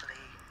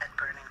listlessly at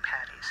burning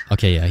patties.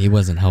 Okay, yeah, he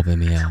wasn't helping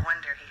me It's a out.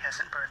 wonder he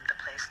hasn't burnt the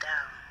place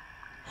down.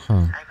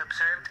 Huh. I've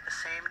observed the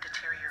same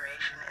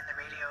deterioration in the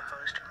radio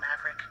host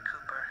Maverick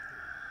Cooper.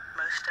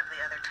 Most of the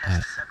other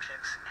test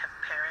subjects have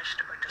perished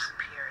or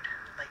disappeared,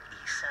 like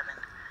E7.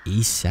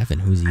 E7?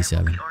 Who's I will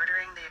E7? be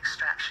ordering the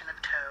extraction of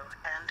Toe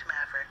and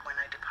Maverick when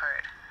I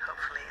depart.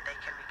 Hopefully they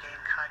can regain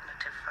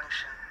cognitive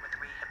function with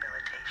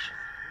rehabilitation.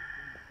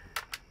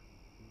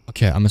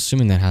 Okay, I'm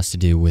assuming that has to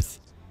do with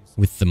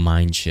the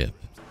mind chip.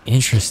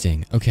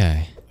 Interesting.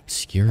 Okay.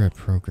 Obscura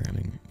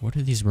programming. What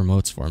are these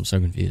remotes for? I'm so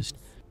confused.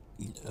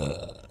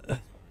 Jazzy,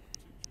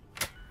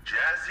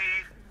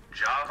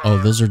 Java. Oh,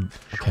 those are...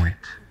 Okay.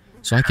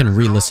 So I can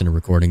re-listen to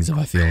recordings if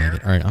I feel like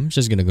it. Alright, I'm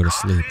just gonna go to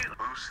sleep.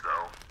 Boost,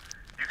 though.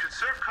 You can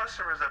serve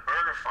customers at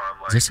Burger Farm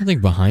like Is there something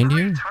behind 3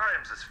 here?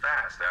 times as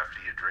fast after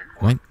you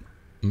drink one.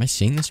 Am I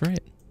seeing this right?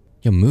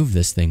 Yo, move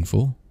this thing,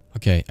 fool.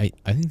 Okay, I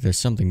think there's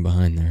something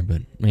behind there,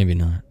 but maybe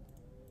not.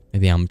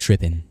 Maybe I'm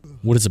tripping.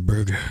 What is a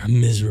burger? A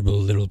miserable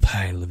little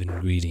pile of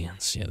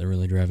ingredients. Yeah, they're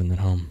really driving that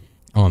home.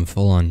 Oh, I'm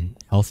full on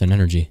health and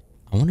energy.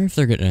 I wonder if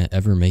they're gonna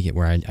ever make it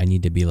where I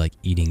need to be, like,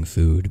 eating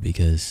food,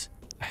 because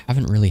I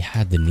haven't really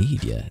had the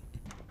need yet.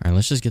 Alright,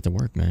 let's just get to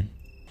work, man.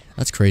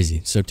 That's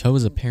crazy. So Toe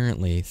is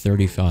apparently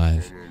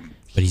 35,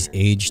 but he's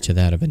aged to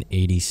that of an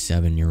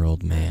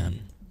 87-year-old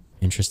man.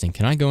 Interesting.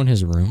 Can I go in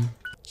his room?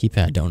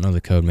 Keypad, don't know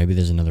the code. Maybe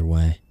there's another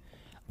way.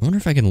 I wonder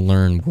if I can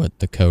learn what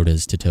the code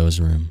is to Toe's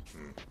room.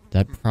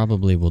 That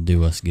probably will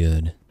do us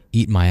good.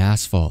 Eat my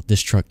asphalt.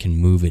 This truck can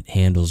move. It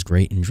handles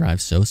great and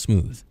drives so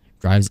smooth.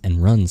 Drives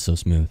and runs so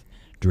smooth.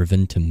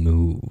 Driven to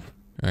move.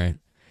 Alright.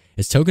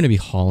 Is Toe gonna be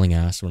hauling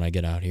ass when I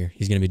get out here?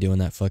 He's gonna be doing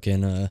that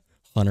fucking,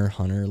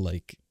 hunter,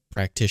 like,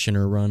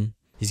 practitioner run.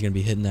 He's gonna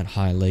be hitting that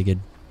high-legged.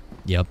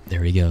 Yep,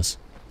 there he goes.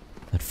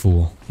 That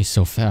fool. He's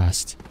so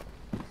fast.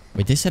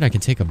 Wait, they said I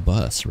could take a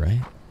bus,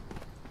 right?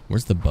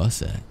 Where's the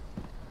bus at?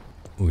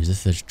 Oh, is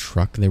this the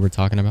truck they were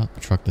talking about? The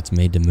truck that's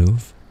made to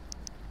move?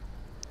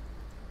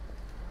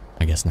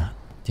 I guess not.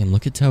 Damn,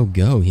 look at Toe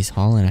go. He's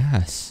hauling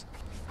ass.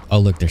 Oh,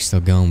 look, they're still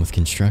going with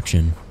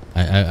construction.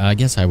 I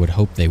guess I would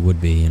hope they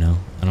would be, you know?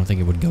 I don't think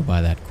it would go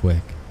by that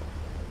quick.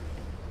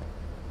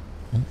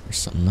 Oh, there's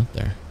something up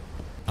there.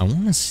 I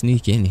want to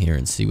sneak in here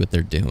and see what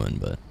they're doing,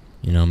 but,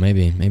 you know,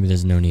 maybe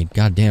there's no need.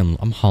 God damn,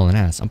 I'm hauling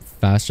ass. I'm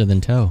faster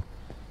than Toe.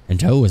 And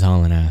Toe was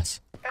hauling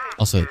ass.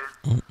 Also, Kid,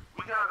 oh,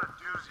 we got a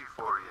doozy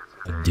for you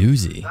today. a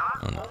doozy. Not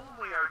Oh, no.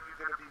 only are you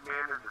going to be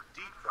manning the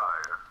deep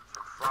fryer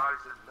for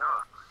fries and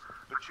nuts,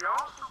 but you're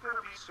also going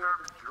to be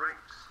serving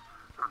drinks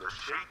from the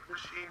shake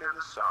machine and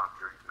the soft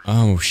drink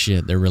machine. Oh,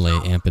 shit, they're really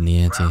amping the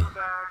ante. Grab a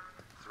bag,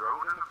 throw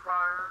it in the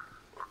fryer,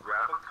 or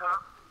grab a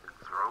cup and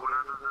throw it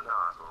under the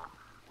nozzle.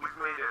 We've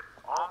made it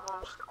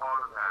almost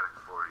automatic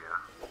for you.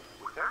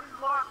 With any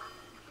luck,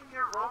 you can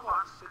get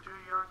robots to do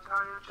your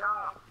entire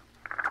job.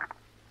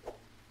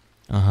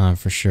 Uh-huh,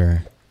 for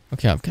sure.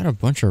 Okay, I've got a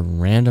bunch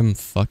of random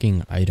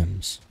fucking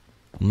items.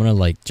 I'm gonna,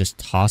 like, just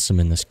toss them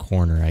in this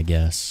corner, I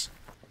guess.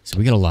 So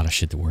we got a lot of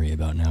shit to worry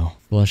about now.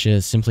 Flush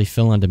it, simply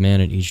fill on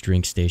demand at each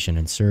drink station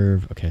and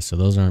serve. Okay, so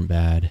those aren't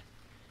bad.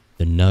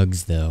 The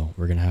nugs, though,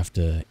 we're gonna have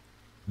to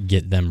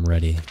get them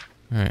ready.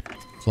 Alright,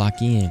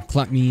 clock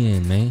me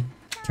in, man.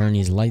 Turn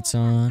these lights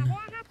on.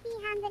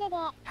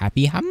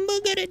 Happy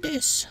hamburger it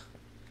is.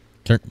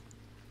 Turn.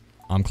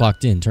 I'm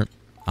clocked in.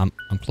 I'm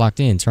clocked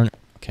in. Turn.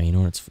 Okay, you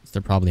know what?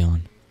 They're probably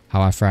on.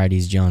 How I fry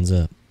these Johns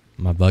up.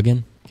 Am I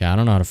bugging? Okay, I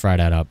don't know how to fry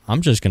that up.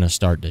 I'm just gonna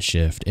start the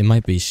shift. It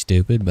might be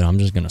stupid, but I'm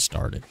just gonna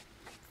start it.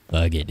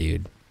 Bug it,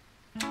 dude.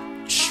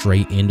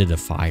 Straight into the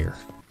fire.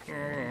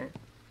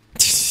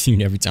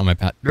 Every time I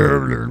pat.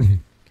 Bro,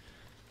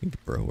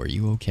 are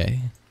you okay?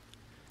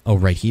 Oh,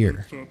 right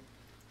here.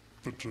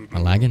 Am I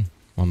lagging?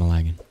 Why am I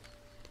lagging?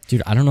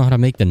 Dude, I don't know how to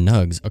make the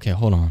nugs. Okay,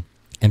 hold on.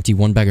 Empty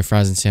 1 bag of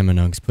fries and salmon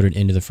nugs. Put it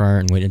into the fryer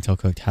and wait until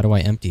cooked. How do I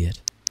empty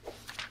it?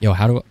 Yo,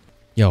 how do I...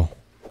 Yo,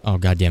 Oh,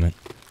 god damn it.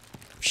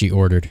 She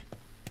ordered.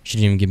 She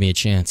didn't even give me a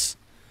chance.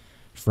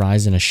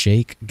 Fries and a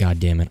shake? God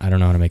damn it. I don't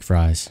know how to make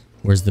fries.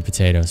 Where's the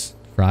potatoes?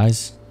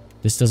 Fries?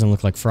 This doesn't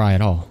look like fry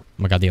at all. Oh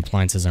my god, the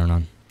appliances aren't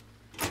on.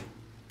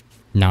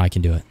 Now I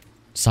can do it.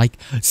 Psych.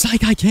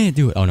 Psych, I can't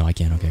do it. Oh no, I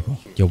can. Okay, cool.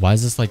 Yo, why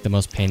is this like the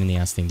most pain in the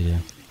ass thing to do?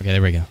 Okay,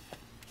 there we go.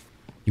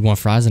 You want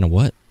fries and a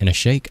what? And a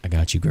shake? I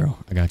got you, girl.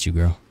 I got you,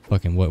 girl.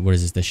 Fucking, what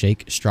is this? The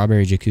shake?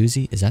 Strawberry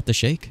jacuzzi? Is that the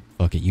shake?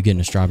 Fuck it. You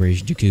getting a strawberry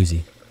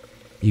jacuzzi.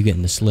 You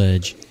getting the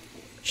sledge.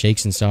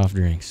 Shakes and soft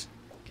drinks.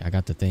 Okay, I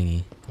got the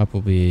thingy. Cup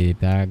will be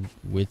bag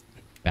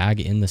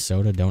in the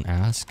soda. Don't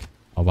ask.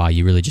 Oh wow,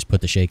 you really just put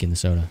the shake in the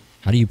soda.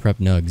 How do you prep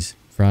nugs?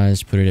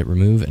 Fries, put it at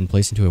remove and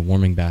place into a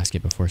warming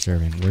basket before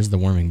serving. Where's the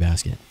warming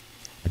basket?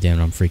 Oh, damn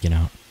it, I'm freaking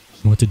out.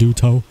 What to do,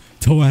 Toe?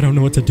 Toe, I don't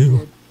know what to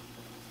do.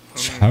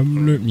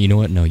 You know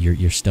what? No,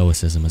 your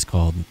stoicism is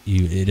called.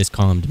 It has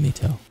calmed me,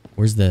 Toe.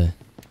 Where's the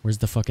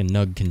fucking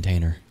nug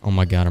container? Oh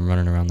my god, I'm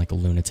running around like a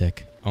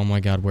lunatic. Oh my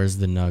god, where's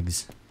the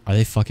nugs? Are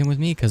they fucking with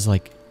me? Cause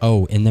like,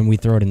 oh, and then we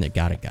throw it in there.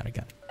 Got it.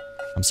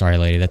 I'm sorry,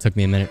 lady. That took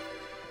me a minute.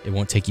 It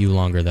won't take you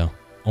longer though.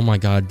 Oh my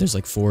god, there's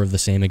like 4 of the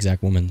same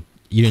exact woman.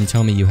 You didn't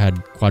tell me you had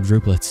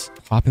quadruplets.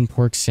 Poppin'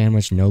 pork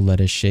sandwich, no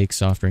lettuce, shake,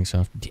 soft drink,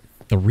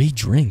 3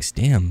 drinks,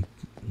 damn.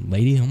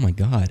 Lady, oh my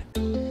god.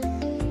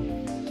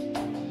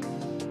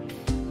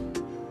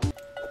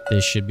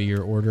 This should be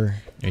your order.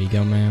 There you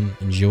go, ma'am.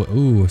 Enjoy.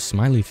 Ooh,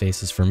 smiley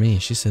faces for me.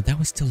 She said, that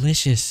was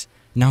delicious.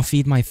 Now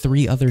feed my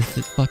 3 other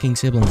fucking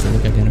siblings that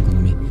look identical to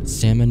me.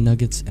 Salmon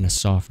nuggets and a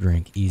soft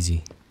drink.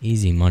 Easy.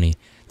 Easy money.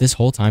 This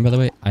whole time, by the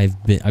way,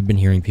 I've been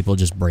hearing people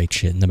just break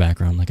shit in the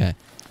background. Like, I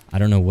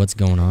don't know what's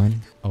going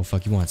on. Oh,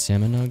 fuck, you want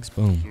salmon nugs?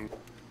 Boom.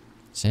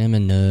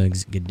 Salmon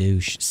nugs,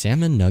 gadoosh.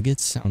 Salmon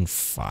nuggets sound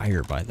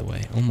fire, by the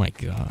way. Oh my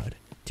god.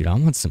 Dude, I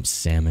want some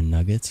salmon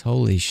nuggets.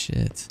 Holy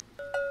shit.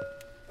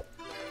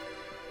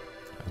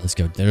 Right, let's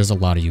go. There's a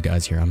lot of you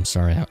guys here. I'm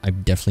sorry. I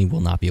definitely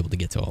will not be able to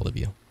get to all of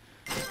you.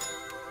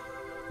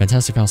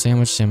 Fantastic Pal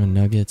sandwich, salmon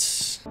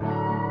nuggets.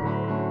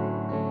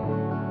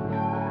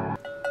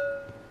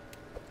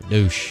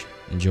 Gadoosh.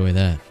 Enjoy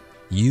that.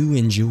 You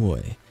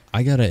enjoy.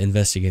 I gotta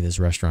investigate this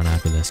restaurant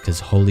after this, because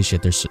holy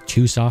shit, there's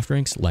 2 soft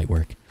drinks, light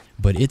work.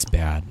 But it's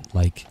bad.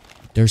 Like,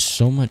 there's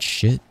so much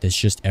shit that's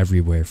just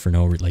everywhere for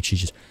no reason. Like, she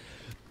just...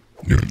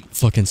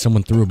 fucking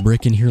someone threw a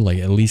brick in here like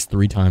at least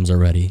 3 times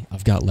already.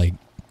 I've got like,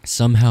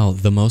 somehow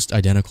the most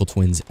identical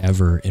twins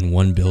ever in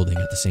one building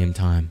at the same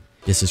time.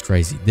 This is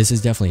crazy. This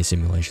is definitely a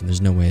simulation.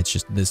 There's no way it's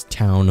just this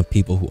town of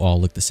people who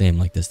all look the same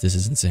like this. This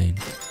is insane.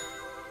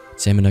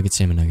 Salmon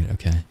nugget,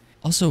 okay.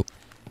 Also,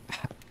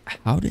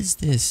 how does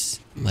this,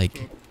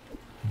 like,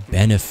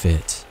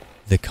 benefit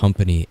the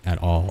company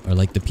at all? Or,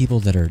 like, the people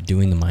that are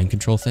doing the mind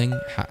control thing?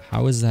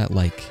 How is that,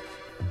 like,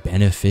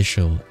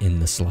 beneficial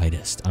in the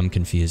slightest? I'm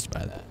confused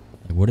by that.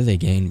 Like, what do they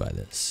gain by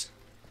this?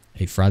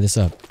 Hey, fry this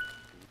up.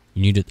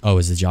 You need to... Oh,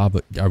 is the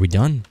job... Are we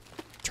done?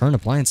 Turn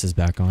appliances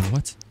back on.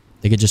 What?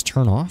 They could just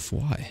turn off?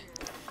 Why?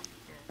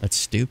 That's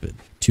stupid.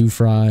 2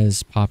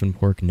 fries, poppin'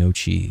 pork, no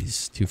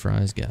cheese. 2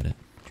 fries, got it.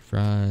 2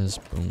 fries,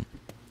 boom.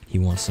 He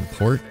wants some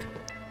pork.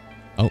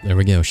 Oh, there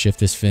we go.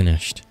 Shift is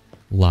finished.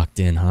 Locked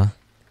in, huh?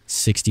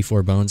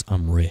 64 bones.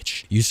 I'm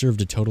rich. You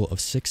served a total of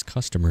 6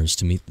 customers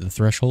to meet the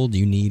threshold.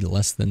 You need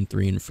less than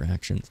 3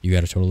 infractions. You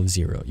got a total of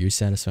 0. You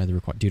satisfy the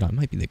requirement. Dude, I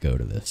might be the go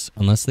to this.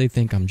 Unless they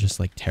think I'm just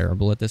like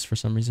terrible at this for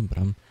some reason, but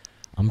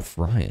I'm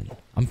frying.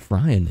 I'm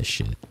frying this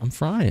shit. I'm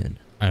frying.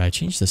 Alright, I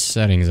changed the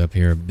settings up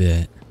here a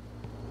bit,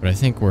 but I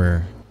think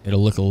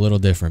it'll look a little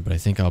different, but I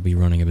think I'll be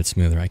running a bit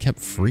smoother. I kept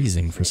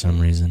freezing for some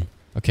reason.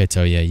 Okay,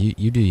 Toe, yeah,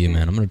 you do you,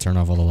 man. I'm gonna turn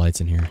off all the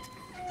lights in here.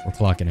 We're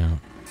clocking out.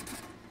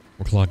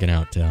 We're clocking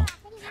out, Toe.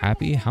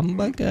 Happy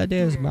hamburger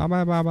days, blah,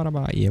 blah, blah, blah,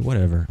 blah. Yeah,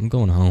 whatever. I'm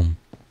going home.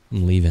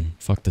 I'm leaving.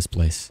 Fuck this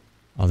place.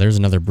 Oh, there's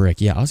another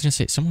brick. Yeah, I was gonna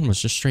say, someone was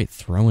just straight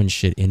throwing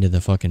shit into the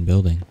fucking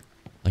building.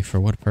 Like, for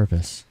what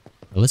purpose?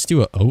 Let's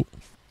do a... Oh.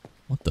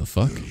 What the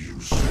fuck?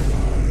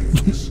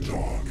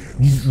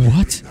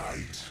 What?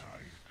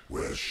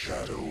 Where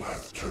shadow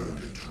hath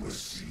turned into a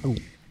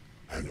sea,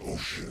 an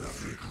ocean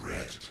of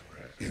regret,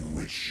 in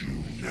which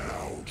you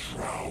now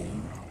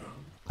drown.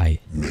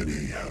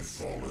 Many have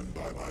fallen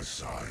by my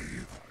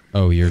scythe.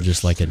 Oh, you're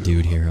just like a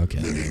dude here,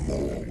 okay. Many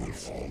more will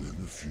fall in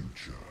the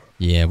future.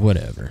 Yeah,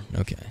 whatever,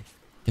 okay.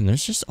 And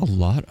there's just a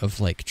lot of,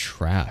 like,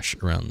 trash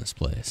around this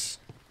place.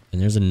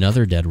 And there's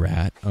another dead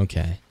rat,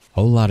 okay.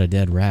 Whole lot of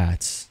dead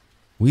rats.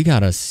 We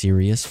got a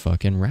serious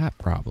fucking rat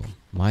problem.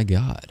 My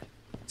god.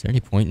 Is there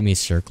any point in me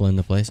circling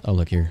the place? Oh,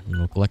 look here. A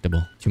little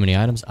collectible. Too many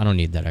items? I don't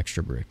need that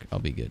extra brick. I'll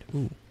be good.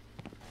 Ooh.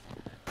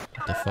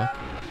 What the fuck?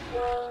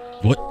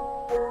 What?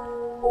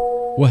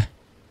 What?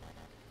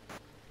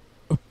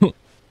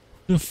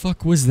 The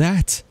fuck was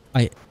that?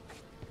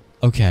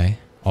 Okay.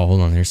 Oh,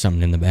 hold on. There's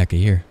something in the back of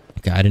here.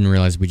 Okay, I didn't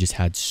realize we just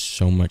had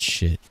so much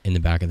shit in the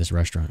back of this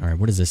restaurant. Alright,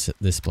 what is this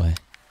display?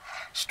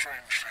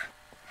 Strangely,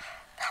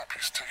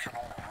 Happy's taken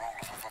on the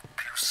role of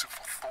abusive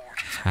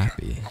authority.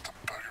 Happy? Not the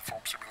burger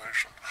form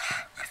simulation.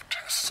 If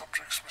test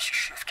subjects miss a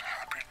shift,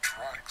 Happy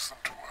drags them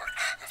to work.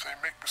 If they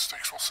make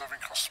mistakes while serving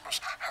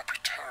customers, Happy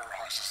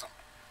terrorizes them.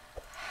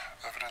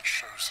 Evidence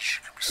shows that she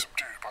can be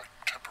subdued by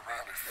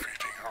temporarily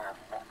feeding her a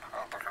rotten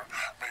hamburger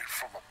made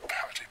from a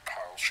patty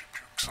pile she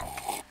pukes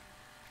up.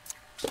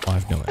 Oh, I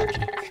have no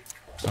energy.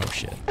 Oh,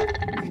 shit.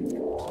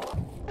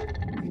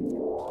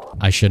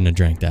 I shouldn't have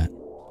drank that.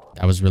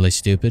 That was really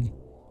stupid.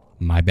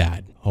 My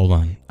bad. Hold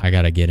on. I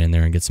gotta get in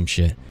there and get some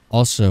shit.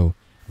 Also,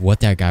 what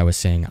that guy was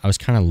saying, I was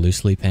kind of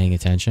loosely paying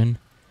attention.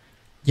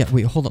 Yeah,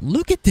 wait, hold on.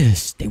 Look at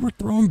this. They were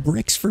throwing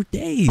bricks for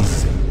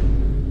days.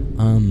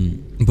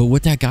 But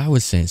what that guy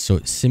was saying, so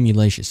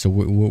simulation. So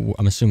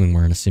I'm assuming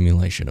we're in a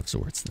simulation of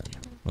sorts then.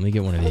 Let me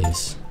get one of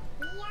these.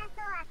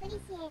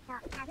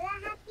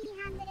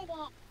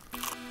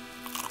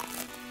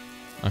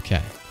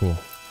 Okay, cool.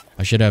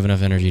 I should have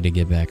enough energy to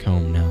get back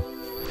home now.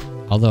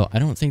 Although, I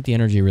don't think the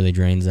energy really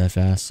drains that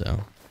fast,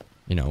 so,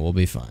 you know, we'll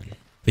be fine.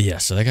 But yeah,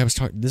 so that guy was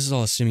talking, this is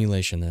all a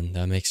simulation then,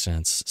 that makes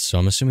sense. So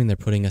I'm assuming they're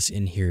putting us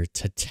in here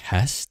to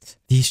test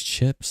these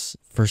chips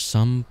for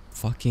some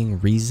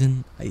fucking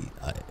reason.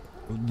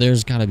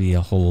 There's gotta be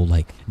a whole,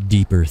 like,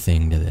 deeper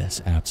thing to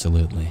this,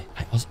 absolutely.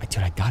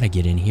 Dude, I gotta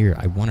get in here.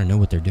 I wanna know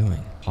what they're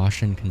doing.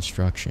 Caution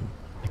construction.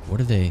 Like,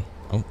 what are they?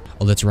 Oh,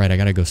 that's right, I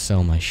gotta go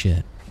sell my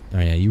shit. Oh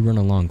yeah, you run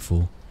along,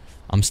 fool.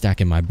 I'm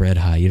stacking my bread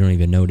high. You don't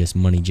even know this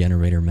money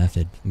generator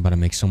method. I'm about to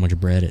make so much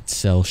bread at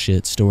Sell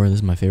Shit store. This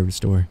is my favorite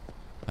store.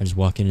 I just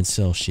walk in and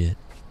sell shit.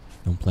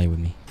 Don't play with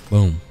me.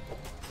 Boom.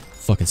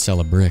 Fucking sell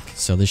a brick.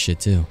 Sell this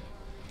shit too.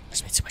 I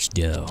just made so much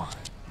dough.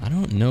 I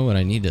don't know what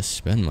I need to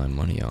spend my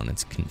money on.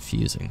 It's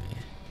confusing me.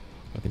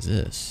 What is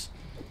this?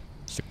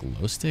 Just a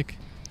glow stick?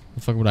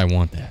 The fuck would I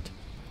want that?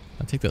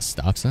 I'll take the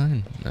stop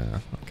sign? Nah,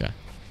 okay.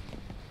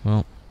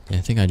 Well, yeah,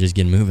 I think I just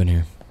get moving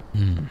here.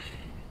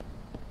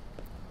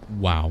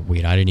 Wow,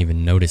 wait, I didn't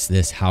even notice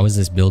this. How is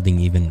this building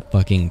even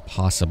fucking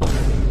possible?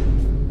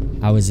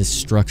 How is this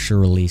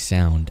structurally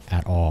sound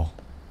at all?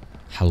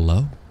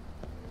 Hello?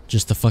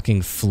 Just the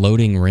fucking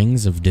floating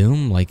rings of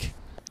doom? Like...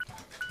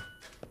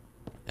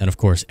 And of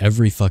course,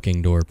 every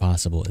fucking door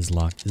possible is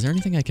locked. Is there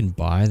anything I can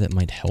buy that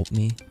might help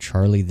me?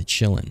 Charlie the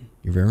Chillin'.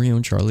 Your very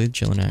own Charlie the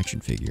Chillin'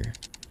 action figure.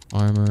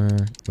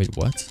 Armor... Wait,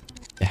 what?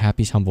 The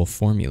Happy's Humble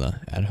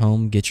Formula. At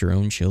home, get your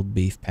own chilled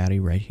beef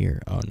patty right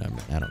here. Oh, no,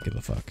 I don't give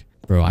a fuck.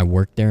 Bro, I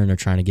work there and they're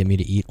trying to get me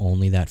to eat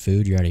only that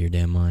food? You're out of your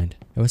damn mind.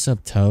 Hey, what's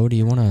up, Toe? Do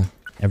you want to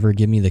ever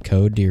give me the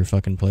code to your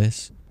fucking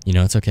place? You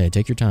know, it's okay.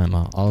 Take your time.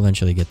 I'll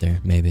eventually get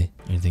there. Maybe.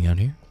 Anything out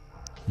here?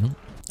 Nope.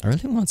 I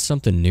really want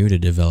something new to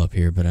develop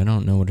here, but I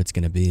don't know what it's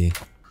going to be.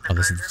 Oh,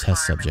 this is the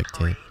test subject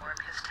tape.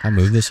 Can I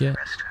move this yet?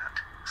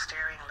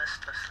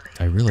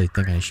 I really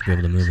think I should be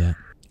able to move that.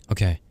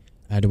 Okay.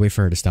 I had to wait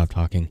for her to stop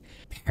talking.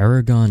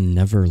 Paragon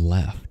never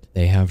left.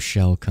 They have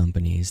shell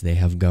companies, they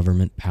have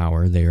government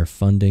power, they are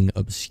funding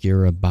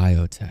Obscura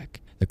Biotech.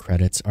 The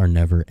credits are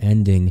never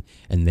ending,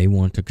 and they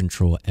want to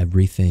control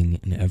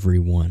everything and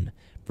everyone.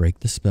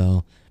 Break the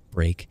spell,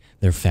 break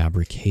their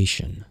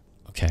fabrication.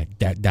 Okay,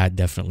 that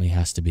definitely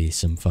has to be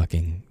some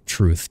fucking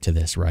truth to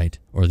this, right?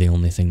 Or the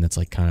only thing that's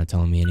like kind of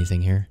telling me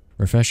anything here.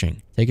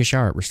 Refreshing. Take a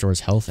shower, it restores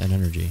health and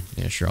energy.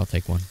 Yeah, sure, I'll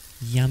take one.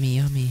 Yummy,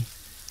 yummy.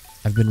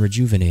 I've been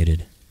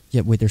rejuvenated.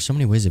 Yeah, wait, there's so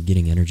many ways of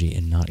getting energy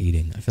and not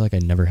eating. I feel like I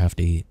never have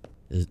to eat.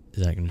 Is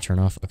that going to turn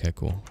off? Okay,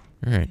 cool.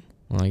 Alright,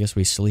 well, I guess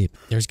we sleep.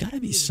 There's got to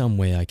be some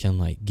way I can,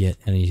 like, get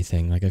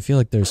anything. Like, I feel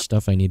like there's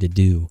stuff I need to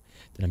do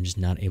that I'm just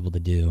not able to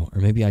do.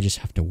 Or maybe I just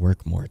have to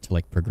work more to,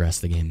 like,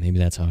 progress the game. Maybe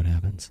that's how it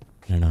happens.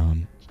 I don't know.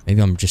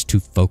 Maybe I'm just too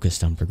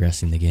focused on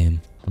progressing the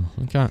game.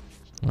 Okay,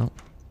 well,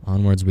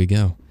 onwards we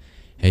go.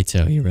 Hey,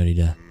 Toe, you ready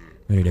to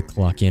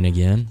clock in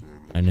again?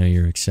 I know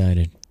you're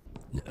excited.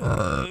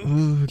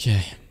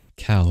 Okay.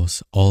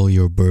 Cows, all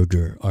your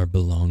burger are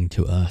belong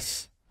to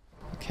us.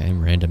 Okay,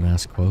 random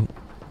ass quote.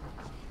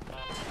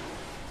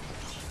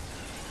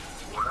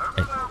 Whatever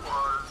that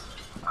was,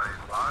 I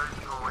advise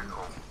going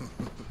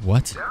home.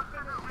 What?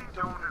 Definitely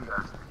don't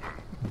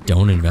investigate.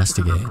 Don't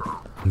investigate.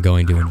 I'm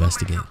going to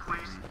investigate.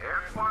 Police and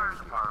fire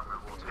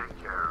department will take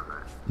care of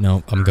it.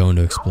 No, I'm going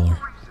to explore. No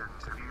reason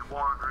to be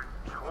wandering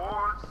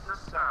towards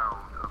the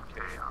sound of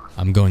chaos.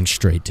 I'm going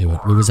straight to it.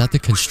 Wait, was that the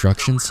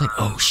construction site?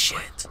 Oh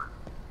shit.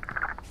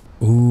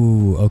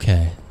 Ooh,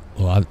 okay.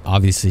 Well,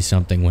 obviously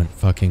something went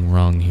fucking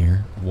wrong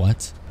here.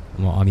 What?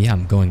 Well, yeah,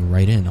 I'm going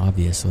right in,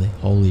 obviously.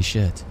 Holy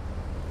shit.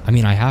 I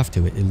mean, I have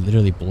to. It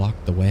literally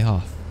blocked the way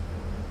off.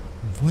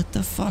 What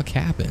the fuck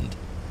happened?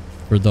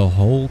 For the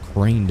whole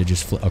crane to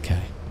just flip.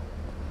 Okay.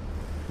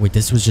 Wait,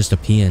 this was just a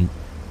PN.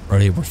 Or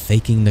they were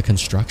faking the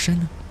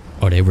construction?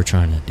 Or they were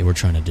trying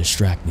to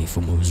distract me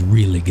from what was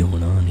really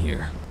going on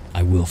here.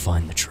 I will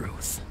find the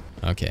truth.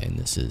 Okay, and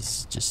this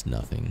is just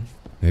nothing.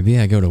 Maybe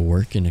I go to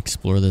work and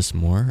explore this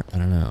more? I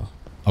don't know.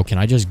 Oh, can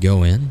I just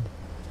go in?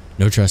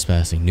 No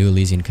trespassing. New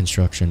Elysian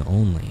construction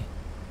only.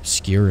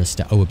 Obscura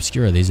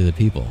Obscura, these are the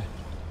people.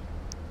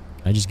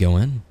 Can I just go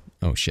in?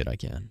 Oh shit, I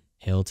can.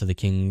 Hail to the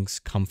king's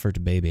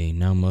comfort baby,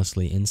 now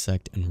mostly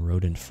insect and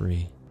rodent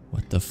free.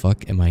 What the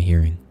fuck am I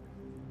hearing?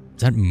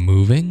 Is that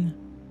moving?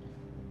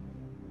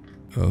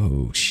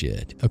 Oh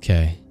shit.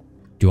 Okay.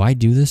 Do I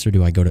do this or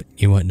do I go to...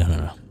 You know what?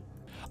 No.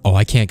 Oh,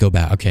 I can't go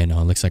back. Okay,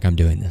 no, it looks like I'm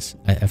doing this.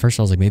 At first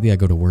I was like, maybe I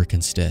go to work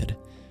instead.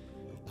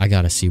 I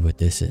gotta see what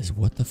this is.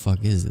 What the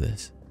fuck is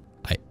this?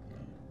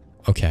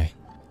 Okay.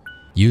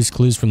 Use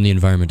clues from the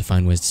environment to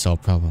find ways to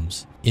solve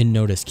problems. In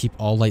notice, keep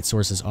all light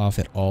sources off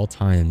at all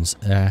times.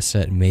 The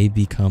asset may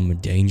become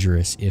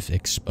dangerous if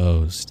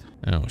exposed.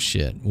 Oh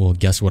shit. Well,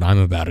 guess what I'm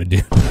about to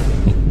do?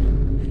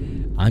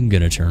 I'm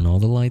gonna turn all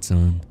the lights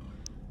on.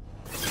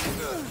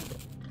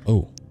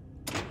 Oh.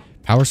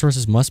 Power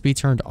sources must be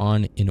turned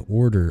on in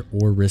order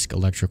or risk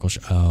electrical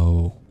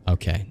oh,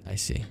 okay, I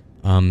see.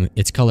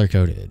 It's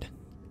color-coded.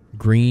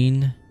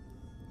 Green,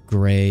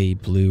 gray,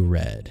 blue,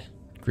 red.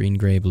 Green,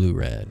 gray, blue,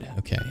 red.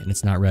 Okay, and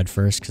it's not red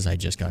first because I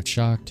just got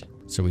shocked.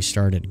 So we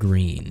start at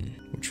green,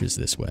 which was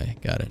this way.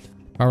 Got it.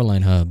 Power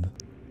line hub.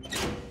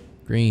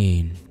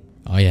 Green.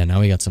 Oh yeah,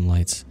 now we got some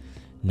lights.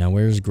 Now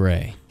where's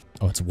gray?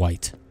 Oh, it's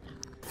white.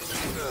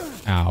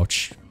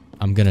 Ouch.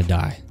 I'm gonna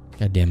die.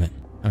 God damn it.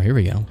 Oh, here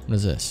we go. What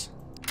is this?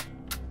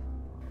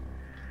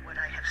 What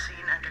I have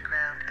seen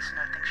underground is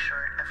nothing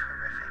short of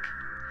horrific.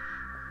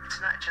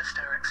 It's not just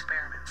our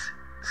experiments.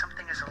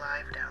 Something is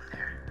alive down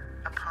there.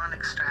 Upon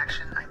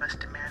extraction, I must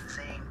demand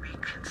Zane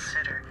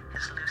reconsider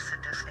his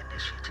Lucidus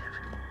initiative.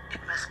 It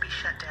must be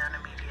shut down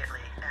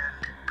immediately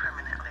and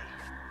permanently.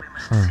 We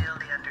must seal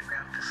the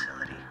underground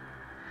facility.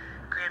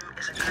 Grimm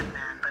is a good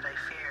man, but I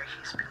fear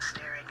he's been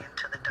staring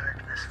into the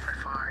darkness for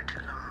far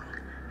too long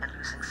and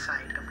losing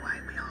sight of why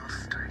we all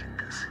started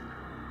this.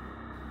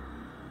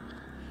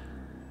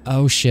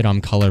 Oh shit,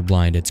 I'm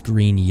colorblind. It's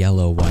green,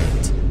 yellow,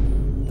 white.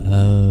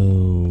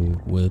 Oh,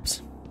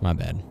 whoops. My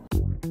bad.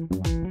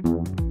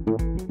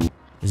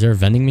 Is there a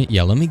vending machine?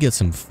 Yeah, let me get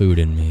some food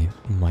in me.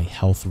 My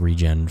health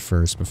regen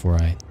first before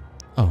I...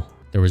 Oh,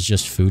 there was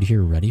just food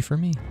here ready for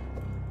me?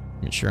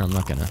 I'm sure I'm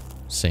not gonna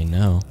say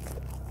no.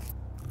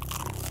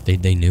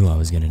 They knew I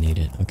was gonna need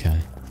it. Okay,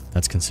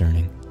 that's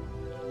concerning.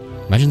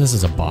 Imagine this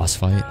is a boss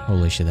fight.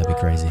 Holy shit, that'd be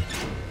crazy.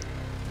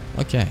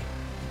 Okay.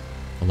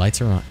 The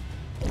lights are on.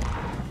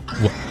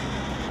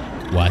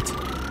 What?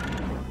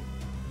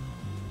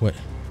 What?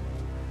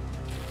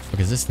 What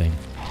is this thing?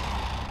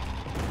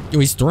 Yo,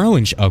 he's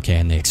throwing okay,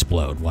 and they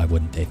explode. Why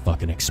wouldn't they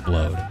fucking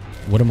explode?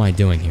 What am I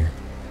doing here?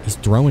 He's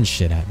throwing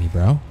shit at me,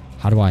 bro.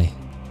 How do I...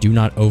 Do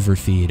not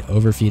overfeed.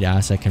 Overfeed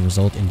asset can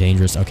result in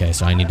dangerous... Okay,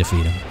 so I need to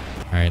feed him.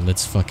 Alright,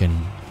 let's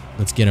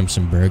get him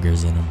some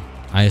burgers in him.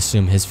 I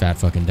assume his fat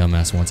fucking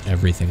dumbass wants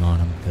everything on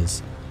him,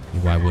 because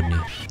why wouldn't he?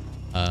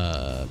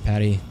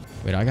 Patty.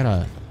 Wait, I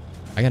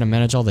gotta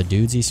manage all the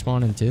dudes he's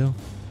spawning too?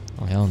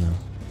 Oh, hell no.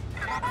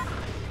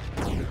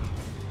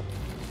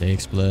 They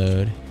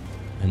explode.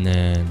 And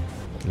then,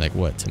 like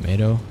what,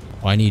 tomato?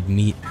 Oh, I need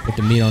meat. Put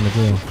the meat on the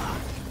grill.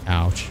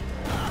 Ouch.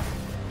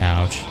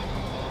 Ouch.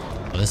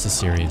 Oh, this is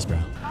serious, bro.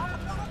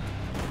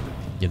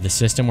 Yeah, the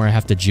system where I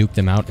have to juke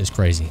them out is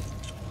crazy.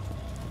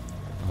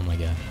 Oh my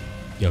god.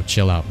 Yo,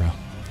 chill out, bro.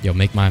 Yo,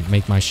 make my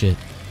shit.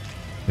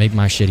 Make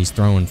my shit. He's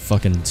throwing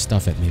fucking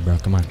stuff at me, bro.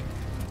 Come on.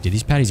 Dude,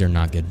 these patties are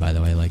not good, by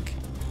the way. Like...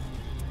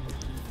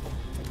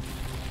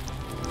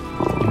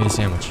 Give me the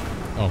sandwich.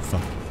 Oh,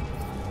 fuck.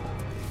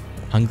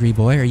 Hungry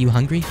boy? Are you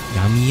hungry?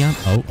 Yummy, yum.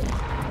 Oh.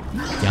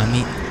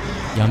 Yummy.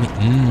 Yummy.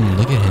 Mmm,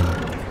 look at him.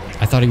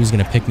 I thought he was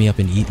gonna pick me up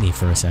and eat me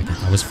for a second.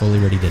 I was fully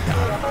ready to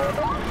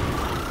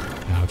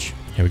die. Ouch.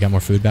 Hey, we got more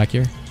food back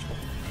here?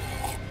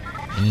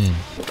 Mmm.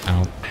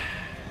 Ow.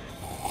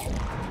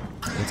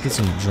 Let's get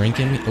some drink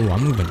in me. Oh,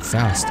 I'm moving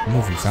fast. I'm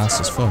moving fast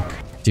as fuck.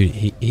 Dude,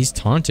 he's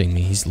taunting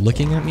me. He's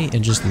looking at me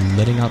and just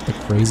letting out the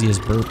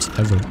craziest burps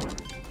ever.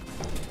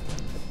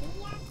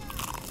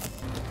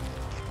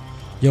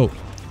 Yo,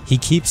 he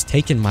keeps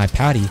taking my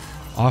patty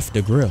off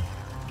the grill.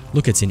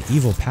 Look, it's an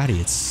evil patty.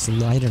 It's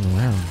sliding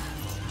around.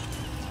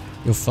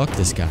 Yo, fuck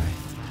this guy.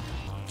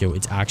 Yo,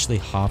 it's actually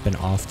hopping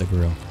off the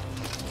grill.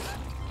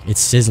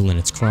 It's sizzling.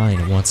 It's crying.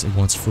 It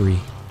wants free.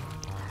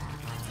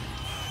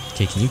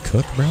 Okay, can you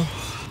cook, bro?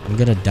 I'm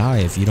gonna die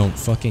if you don't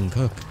fucking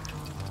cook.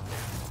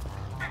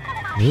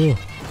 Ooh.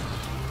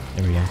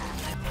 There we go.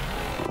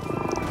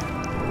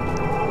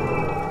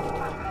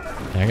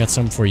 Hey, I got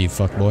something for you,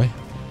 fuckboy.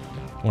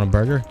 Want a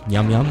burger?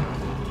 Yum yum.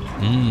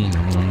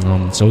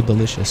 Mmm, so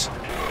delicious.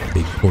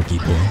 Big porky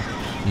boy.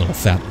 Little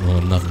fat,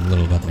 nothing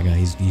little about that guy.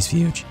 He's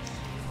huge.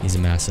 He's a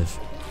massive,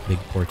 big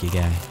porky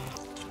guy.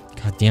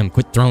 God damn,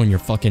 quit throwing your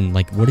fucking,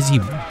 like, what is he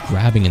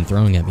grabbing and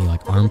throwing at me?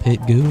 Like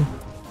armpit goo?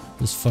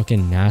 This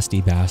fucking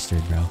nasty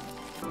bastard, bro.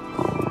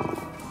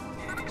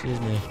 Excuse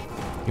me.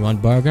 You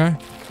want burger?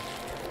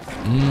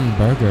 Mmm,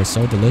 burger,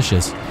 so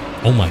delicious.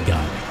 Oh my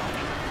god.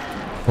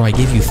 Bro, I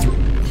gave you 3.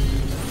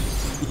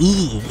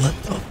 Ooh, what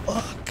the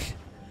fuck?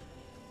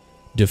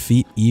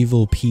 Defeat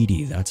evil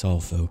Petey, that's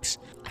all, folks.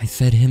 I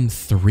fed him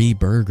 3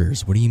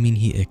 burgers. What do you mean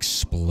he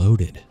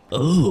exploded?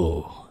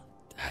 Oh,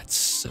 that's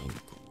so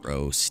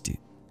gross, dude.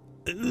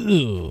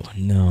 Ooh,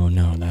 no,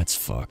 that's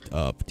fucked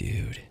up,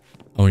 dude.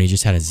 Oh, and he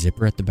just had a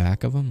zipper at the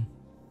back of him?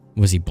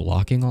 Was he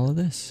blocking all of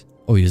this?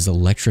 Oh, he was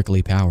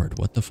electrically powered.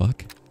 What the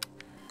fuck?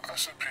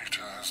 Acid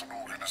Peter is an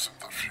organism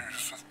that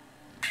fused with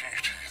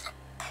Petey, the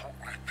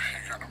portly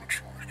pig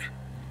animatronic.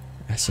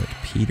 Acid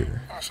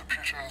Peter. Acid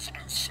Peter has an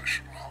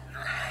insatiable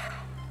hunger.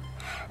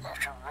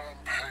 After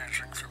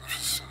rampaging through the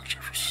facility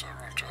for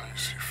several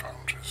days, he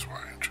found his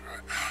way into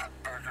a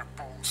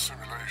burger-born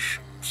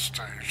simulation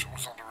stage that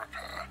was under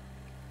repair.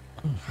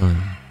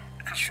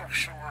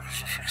 Construction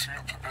workers were fixing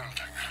up the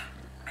building.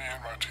 Me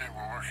and my team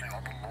were working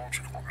on a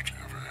large quantity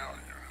of AI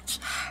units,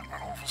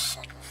 when all of a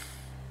sudden,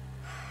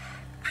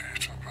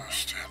 Peter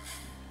burst in.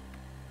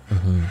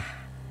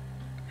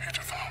 He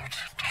devoured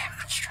the entire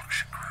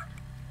construction crew.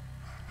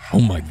 Oh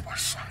my. My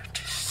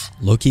scientists.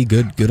 Low-key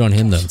good on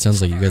him though. It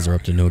sounds like you guys are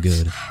up to no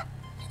good. I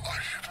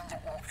hid in the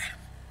walk-in.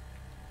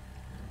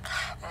 I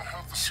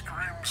heard the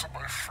screams of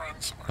my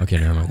friends. Okay,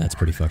 never mind. That's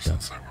pretty fucked up.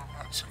 They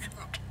were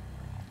massacred.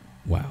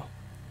 Wow.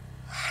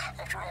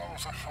 After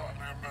hours, I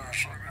finally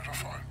emerged only to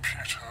find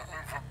Peter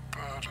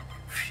overburdened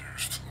and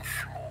fused to the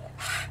floor.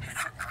 He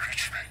couldn't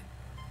reach me,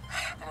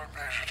 and I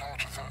made it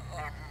out of the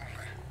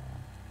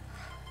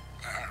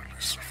only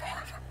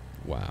survivor.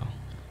 Wow.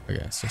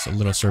 Okay, so it's a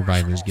little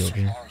survivor's guilt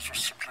here. Supplies were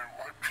simply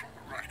wiped from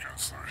the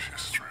records. Their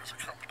history as a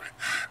company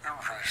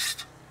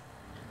erased.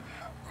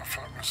 The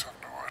families have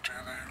no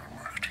idea they even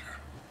worked here.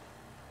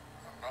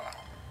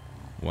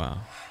 And now,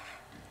 Wow.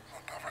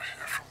 I'll never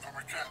hear from them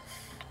again.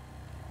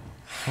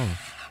 Huh.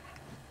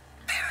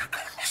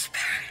 Paragon must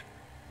pay.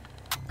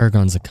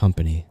 Paragon's a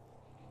company.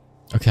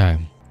 Okay.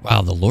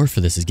 Wow, the lore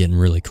for this is getting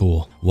really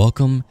cool.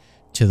 Welcome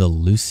to the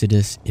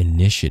Lucidus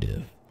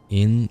Initiative.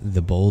 In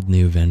the bold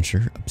new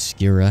venture,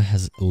 Obscura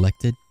has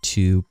elected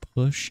to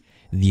push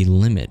the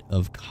limit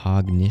of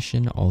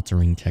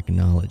cognition-altering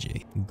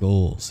technology.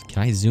 Goals.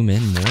 Can I zoom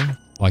in more?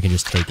 Oh, I can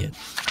just take it.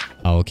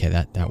 Oh, okay,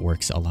 that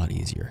works a lot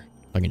easier.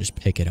 I can just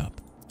pick it up.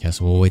 Okay,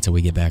 so we'll wait till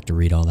we get back to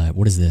read all that.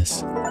 What is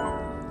this?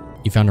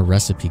 You found a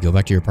recipe. Go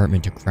back to your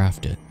apartment to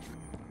craft it.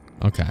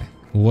 Okay.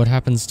 What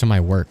happens to my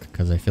work?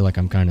 Because I feel like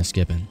I'm kind of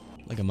skipping.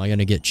 Like, am I going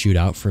to get chewed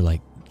out for,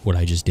 like, what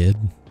I just did?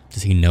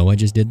 Does he know I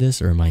just did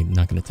this, or am I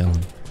not going to tell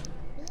him?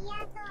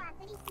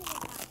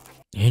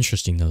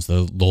 Interesting, though.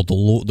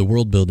 The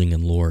world building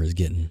and lore is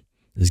getting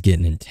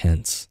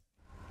intense.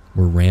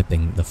 We're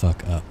ramping the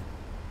fuck up.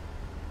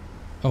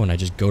 Oh, and I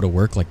just go to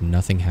work like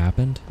nothing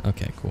happened?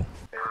 Okay, cool.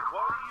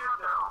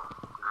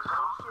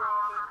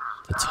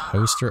 The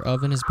toaster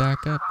oven is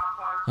back up?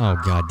 Oh,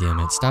 god damn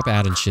it. Stop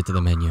adding shit to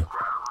the menu.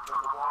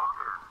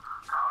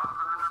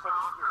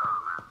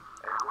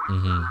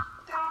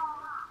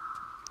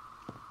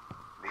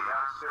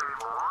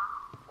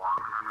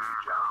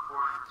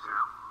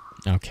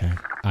 Okay.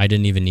 I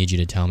didn't even need you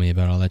to tell me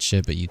about all that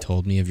shit, but you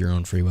told me of your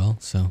own free will,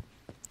 so...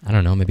 I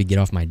don't know, maybe get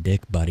off my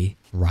dick, buddy.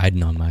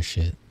 Riding on my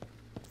shit.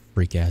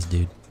 Freak ass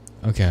dude.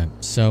 Okay,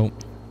 so...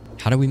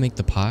 how do we make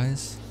the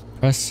pies?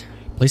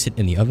 Place it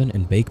in the oven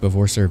and bake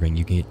before serving.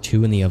 You can get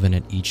 2 in the oven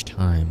at each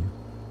time.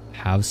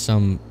 Have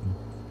some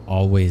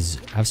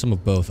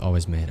of both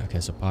always made. Okay,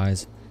 so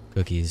pies,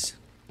 cookies.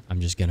 I'm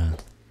just gonna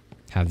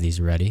have these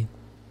ready.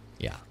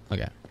 Yeah,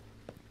 okay.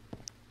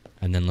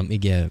 And then let me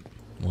get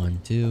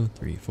 1, 2,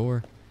 3,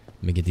 4.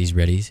 Let me get these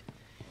ready,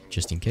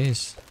 just in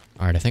case.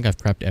 Alright, I think I've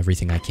prepped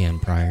everything I can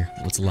prior.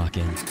 Let's lock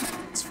in.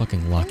 Let's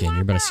fucking lock in.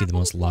 You're about to see the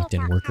most locked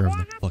in worker of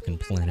the fucking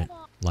planet.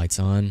 Lights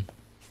on.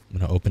 I'm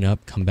gonna open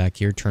up, come back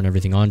here, turn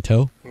everything on.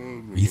 Toe,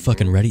 are you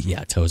fucking ready?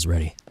 Yeah, Toe's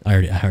ready. I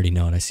already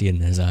know it. I see it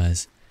in his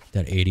eyes.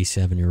 That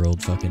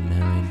 87-year-old fucking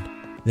mind.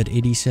 That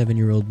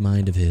 87-year-old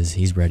mind of his.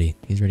 He's ready.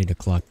 He's ready to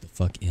clock the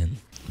fuck in.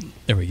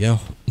 There we go.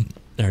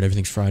 Alright,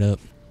 everything's fried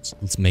up.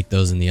 Let's make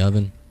those in the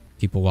oven.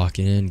 People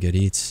walking in, good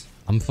eats.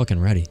 I'm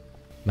fucking ready.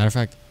 Matter of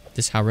fact,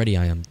 this is how ready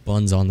I am.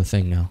 Buns on the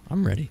thing now.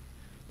 I'm ready.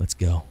 Let's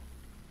go.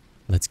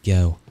 Let's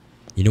go.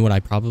 You know what I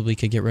probably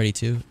could get ready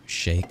to?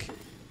 Shake.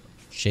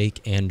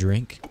 Shake and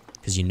drink.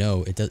 Because you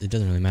know, it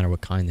doesn't really matter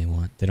what kind they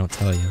want. They don't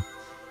tell you.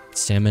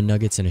 Salmon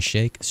nuggets and a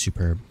shake.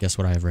 Superb. Guess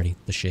what I have ready?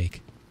 The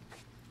shake.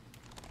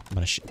 I'm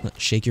about to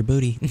shake your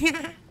booty.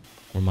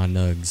 Where my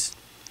nugs?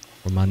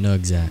 Where my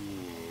nugs at?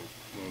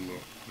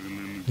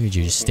 Look at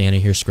you just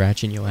standing here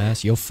scratching your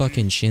ass. Your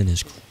fucking chin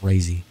is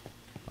crazy.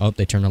 Oh,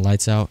 they turn the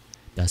lights out.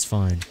 That's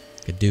fine.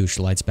 Kadoosh,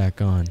 lights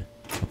back on.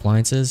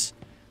 Appliances?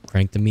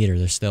 Crank the meter.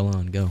 They're still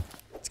on. Go.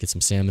 Let's get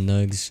some salmon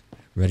nugs.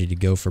 Ready to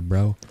go for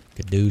bro.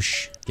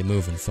 Kadoosh. Get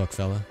moving, fuck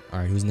fella.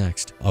 Alright, who's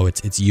next? Oh,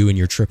 it's you and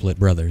your triplet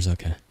brothers.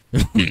 Okay.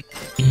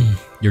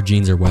 Your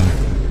jeans are whack.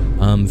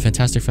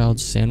 Fantastic fowl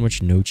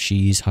sandwich, no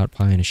cheese, hot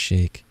pie, and a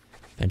shake.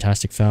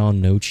 Fantastic fowl,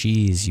 no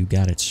cheese. You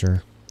got it,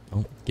 sir.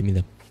 Oh, give me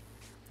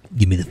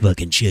the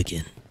fucking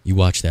chicken. You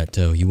watch that,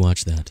 Toe. You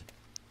watch that.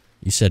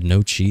 You said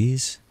no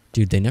cheese?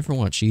 Dude, they never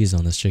want cheese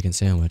on this chicken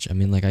sandwich. I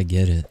mean, like, I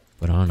get it.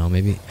 But I don't know,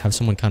 maybe have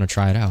someone kind of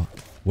try it out.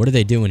 What are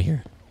they doing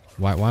here?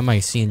 Why am I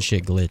seeing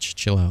shit glitch?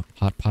 Chill out.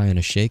 Hot pie and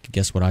a shake?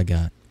 Guess what I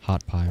got?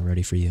 Hot pie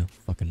ready for you.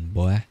 Fucking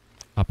boy.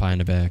 Hot pie in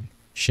the bag.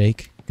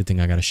 Shake? Good thing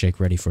I got a shake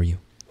ready for you.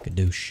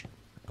 Kadoosh.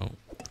 Oh.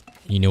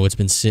 You know what's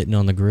been sitting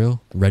on the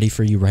grill? Ready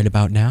for you right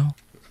about now?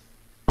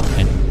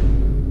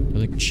 And...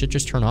 did the shit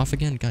just turn off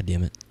again? God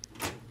damn it.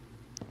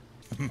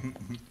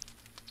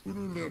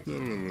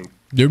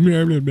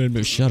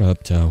 Shut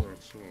up, Toe.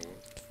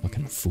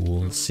 Fucking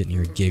fool. Sitting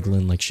here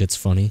giggling like shit's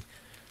funny.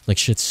 Like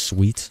shit's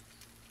sweet.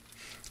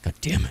 God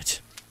damn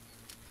it.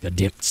 God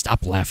damn,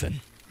 stop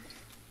laughing.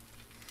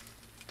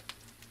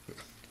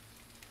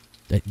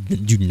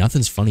 Dude,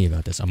 nothing's funny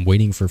about this. I'm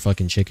waiting for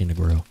fucking chicken to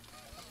grow.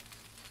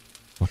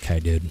 Okay,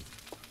 dude.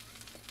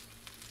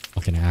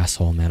 Fucking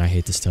asshole, man. I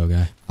hate this toe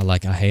guy.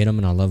 I hate him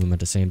and I love him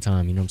at the same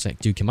time. You know what I'm saying?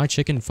 Dude, can my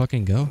chicken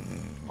fucking go?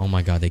 Oh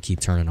my god, they keep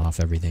turning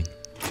off everything.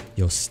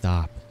 Yo,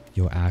 stop.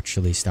 Yo,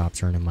 actually stop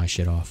turning my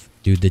shit off.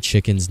 Dude, the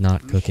chicken's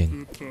not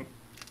cooking.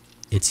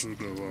 It's...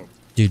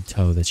 Dude,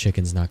 Toe, the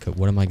chicken's not cooked.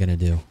 What am I gonna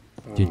do?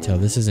 Dude, Toe,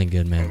 this isn't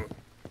good, man.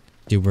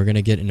 Dude, we're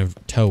gonna get in a...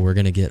 Toe, we're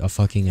gonna get a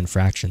fucking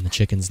infraction. The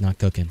chicken's not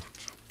cooking.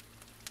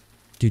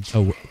 Dude,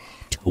 Toe,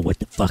 what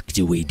the fuck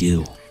do we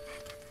do?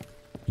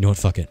 You know what?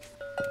 Fuck it.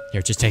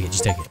 Here, just take it.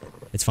 Just take it.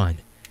 It's fine.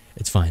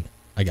 It's fine.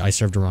 I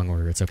served the wrong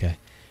order. It's okay.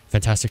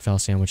 Fantastic fowl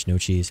sandwich, no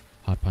cheese,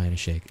 hot pie, and a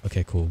shake.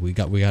 Okay, cool. We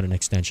got an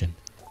extension.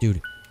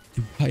 Dude,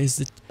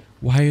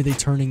 why are they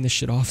turning this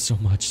shit off so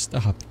much?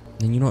 Stop.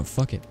 And you know what?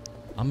 Fuck it.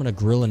 I'm gonna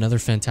grill another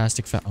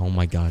fantastic fowl. Oh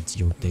my god,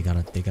 yo, they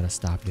gotta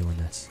stop doing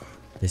this.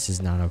 This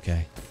is not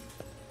okay.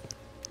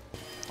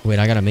 Wait,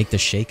 I gotta make the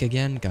shake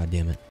again? God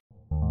damn it.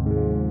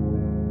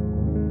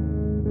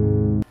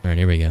 Alright,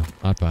 here we go.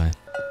 Hot pie.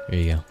 Here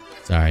you go.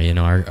 Sorry, you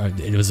know,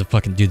 it was a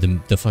fucking...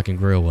 Dude, the fucking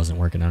grill wasn't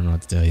working. I don't know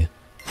what to tell you.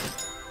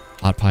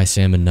 Hot pie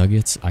salmon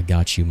nuggets. I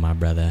got you, my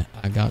brother.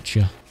 I got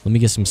you. Let me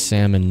get some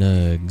salmon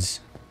nugs.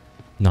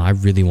 No, I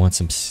really want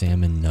some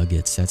salmon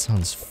nuggets. That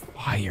sounds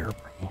fire,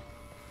 bro.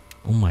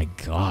 Oh my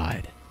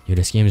god. Yo,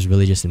 this game is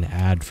really just an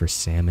ad for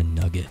salmon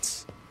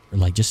nuggets. Or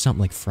like just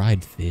something like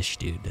fried fish,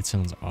 dude. That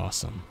sounds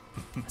awesome.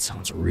 That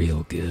sounds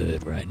real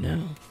good right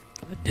now.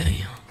 God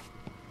damn.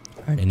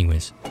 Alright,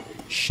 anyways.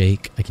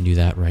 Shake. I can do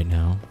that right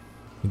now.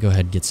 Let me go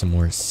ahead and get some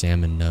more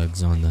salmon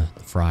nugs on the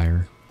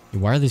fryer.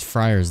 Dude, why are these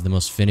fryers the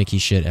most finicky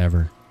shit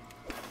ever?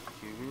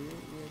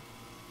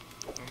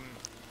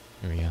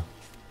 There we go.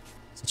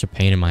 Such a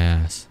pain in my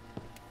ass.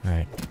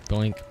 Alright.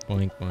 Boink,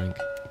 boink, boink.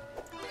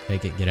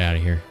 Take it, get out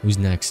of here. Who's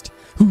next?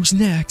 Who's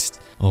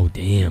next? Oh,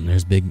 damn.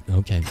 There's big...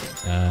 Okay.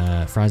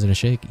 Fries and a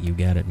shake? You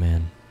got it,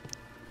 man.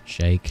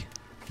 Shake.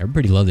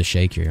 Everybody love the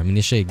shake here. I mean,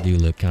 the shake do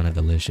look kind of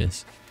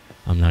delicious.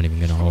 I'm not even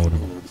gonna hold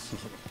them.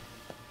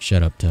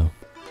 Shut up, Toe.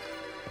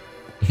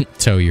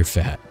 Toe, you're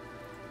fat.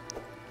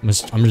 I'm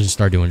gonna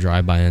start doing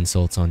drive-by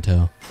insults on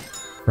Toe.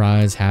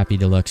 Fries, happy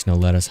deluxe, no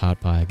lettuce,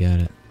 hot pie. I got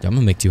it. Dude, I'm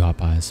gonna make 2 hot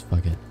pies.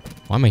 Fuck it.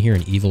 Why am I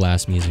hearing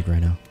evil-ass music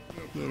right now?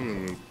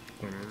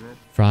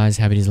 Fries,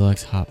 happy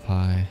deluxe, hot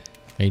pie.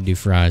 I can do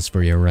fries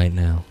for you right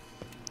now.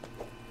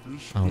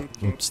 Oh,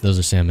 whoops. Those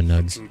are salmon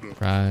nugs.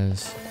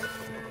 Fries.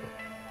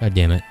 God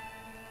damn it.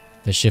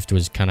 The shift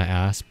was kind of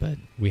ass, but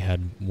we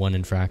had 1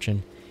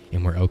 infraction,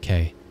 and we're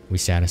okay. We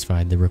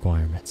satisfied the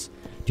requirements.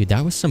 Dude,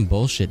 that was some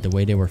bullshit the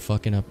way they were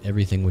fucking up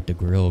everything with the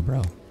grill,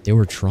 bro. They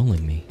were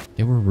trolling me.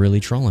 They were really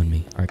trolling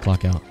me. Alright,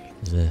 clock out.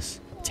 What is this?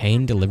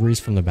 Obtain deliveries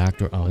from the back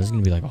door. Oh, this is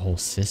gonna be like a whole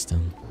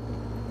system.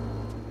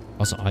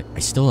 Also, I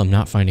still am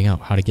not finding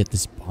out how to get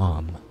this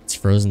bomb. It's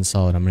frozen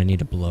solid. I'm gonna need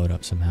to blow it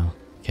up somehow.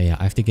 Okay, yeah,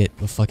 I have to get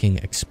a fucking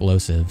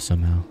explosive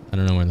somehow. I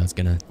don't know where that's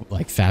gonna,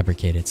 like,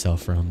 fabricate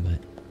itself from,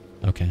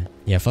 but... Okay.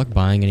 Yeah, fuck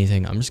buying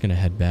anything. I'm just gonna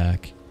head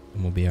back,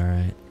 and we'll be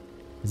alright.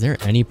 Is there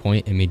any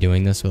point in me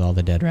doing this with all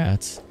the dead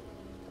rats?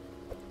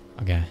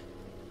 Okay.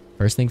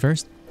 First thing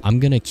first, I'm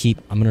gonna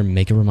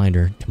make a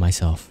reminder to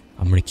myself.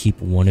 I'm gonna keep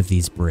one of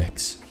these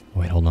bricks.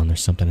 Oh, wait, hold on.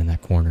 There's something in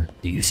that corner.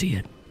 Do you see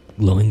it?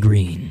 Glowing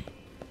green.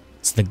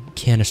 It's the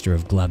canister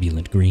of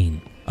globulent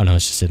green. Oh, no,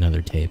 it's just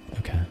another tape.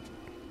 Okay.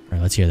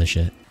 Alright, let's hear this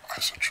shit.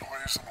 As a joy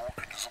is an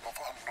organism of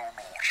unknown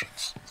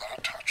origins that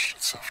attached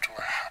itself to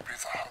a happy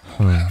the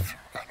humble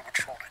through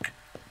animatronic.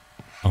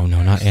 Oh,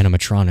 no, not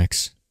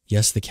animatronics.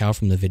 Yes, the cow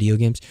from the video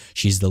games.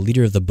 She's the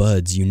leader of the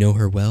Buds. You know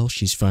her well.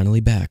 She's finally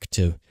back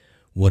to...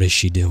 What is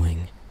she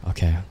doing?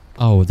 Okay.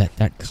 Oh,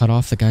 that cut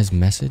off the guy's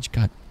message?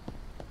 God.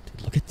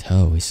 Dude, look at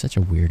Toe. He's such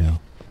a weirdo.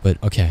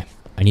 But, okay.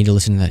 I need to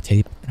listen to that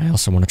tape. And I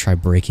also want to try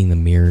breaking the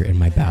mirror in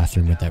my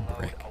bathroom with that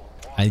brick.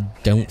 I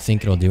don't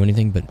think it'll do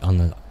anything, but on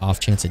the off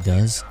chance it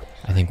does,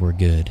 I think we're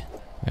good.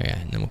 Okay,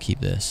 and then we'll keep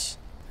this.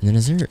 And then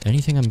is there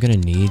anything I'm going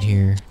to need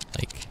here?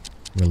 Like...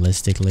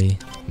 Realistically,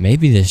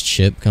 maybe this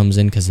chip comes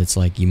in because it's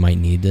like you might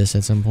need this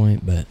at some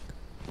point, but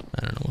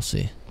I don't know. We'll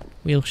see.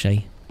 We'll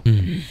see.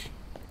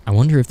 I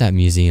wonder if that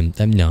museum,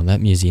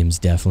 that museum's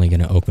definitely going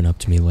to open up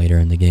to me later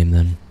in the game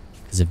then.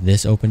 Because if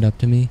this opened up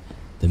to me,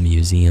 the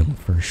museum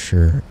for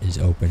sure is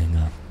opening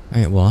up.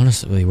 Alright, well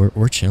honestly,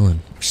 we're chilling.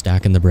 We're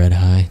stacking the bread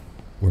high.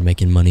 We're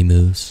making money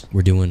moves.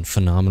 We're doing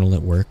phenomenal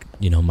at work,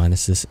 you know,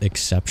 minus this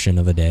exception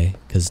of a day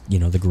because, you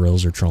know, the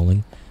grills are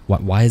trolling.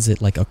 Why is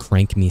it like a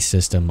crank me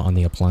system on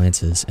the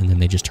appliances and then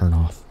they just turn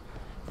off?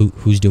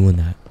 Who's doing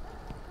that?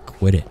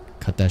 Quit it.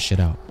 Cut that shit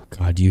out.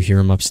 God, do you hear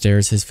him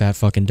upstairs, his fat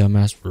fucking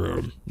dumbass?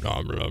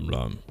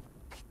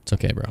 It's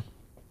okay, bro.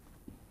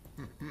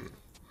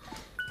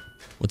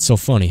 What's so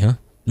funny, huh?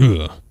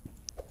 Ugh.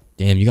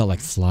 Damn, you got like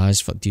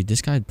flies. Dude,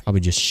 this guy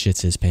probably just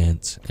shits his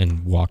pants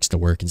and walks to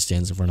work and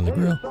stands in front of the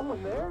grill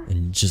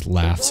and just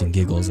laughs and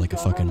giggles like a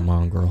fucking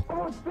mongrel.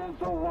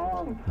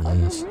 What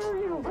is this?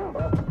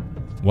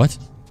 What?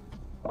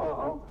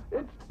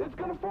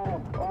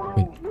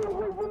 Wait,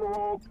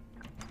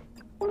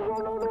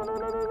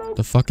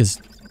 The fuck is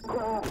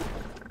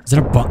that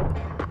a bot?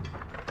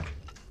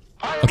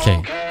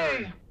 Okay.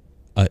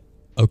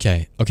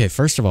 Okay.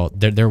 First of all,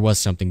 there was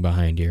something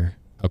behind here.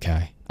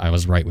 Okay, I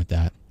was right with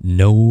that.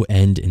 No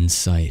end in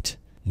sight.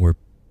 We're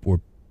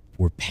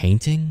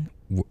painting.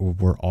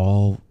 We're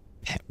all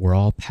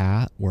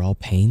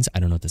pains. I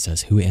don't know what this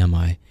says. Who am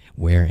I?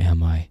 Where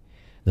am I?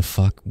 The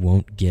fuck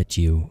won't get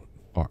you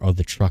far. Oh,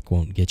 the truck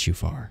won't get you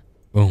far.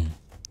 Boom.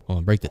 Hold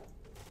on, break the.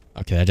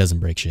 Okay, that doesn't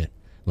break shit.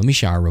 Let me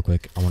shower real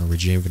quick. I want to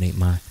rejuvenate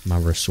my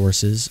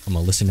resources. I'm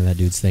gonna listen to that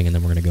dude's thing, and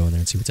then we're gonna go in there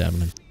and see what's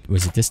happening.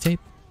 Was it this tape?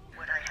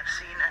 What I have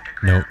seen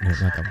underground No,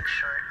 is not that one. nothing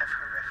short of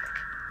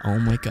horrific. Oh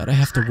my god, I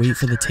have to wait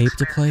for the tape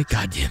to play?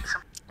 God damn it.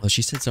 Well,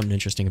 she said something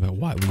interesting about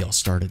why we all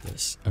started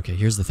this. Okay,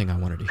 here's the thing I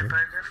wanted to hear.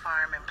 Burger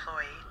Farm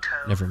employee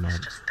Toe Never is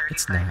mind. just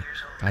It's 35 not. years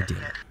old God damn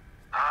and it.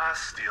 Ah,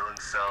 steal and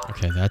sell.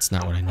 Okay, that's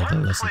not what I need to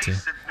listen to.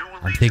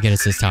 I'm thinking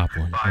it's this top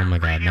one. Oh my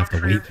god, and I have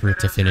to wait for it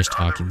to finish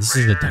talking. This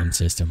is a dumb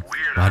system.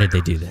 Why did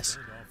they do this?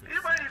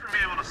 You might even be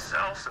able to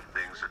sell some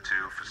things or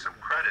two for some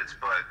credits,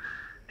 but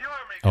you are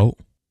making. Oh,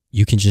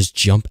 you can just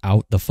jump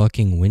out the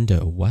fucking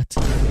window. What?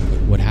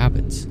 What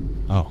happens?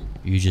 Oh,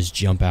 you just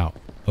jump out.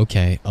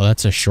 Okay. Oh,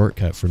 that's a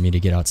shortcut for me to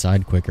get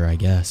outside quicker, I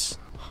guess.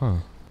 Huh.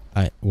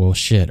 Well,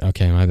 shit.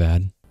 Okay, my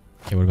bad.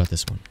 Okay, what about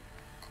this one?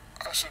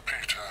 As a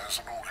Peter is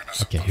an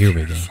organism Okay, here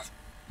we go.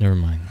 Never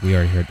mind. We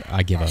already heard.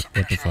 I give up.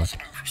 What the fuck?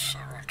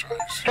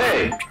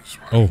 Hey,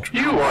 Oh,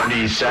 you aren't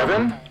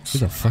E7. who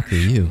the fuck are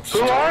you?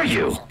 Who are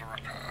you?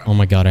 Oh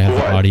my god, I have the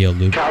What? audio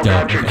looped Cow up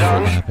got your with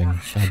tongue? overlapping.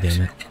 God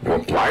damn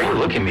it. Why are you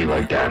looking at me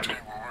like that?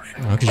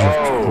 Oh, because you're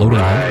Oh, floating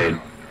right.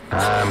 head.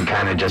 I'm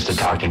kind of just a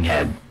talking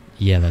head.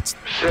 Yeah, that's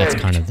Shit.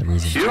 kind of the You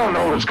reason. don't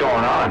know what's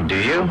going on, do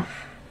you?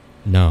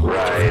 No.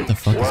 Right. What the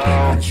fuck is going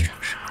Well, on here?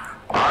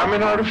 I'm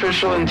an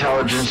artificial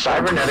intelligence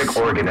cybernetic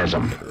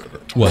organism.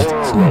 What?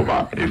 Or a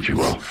robot, if you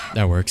will.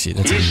 That works. Yeah,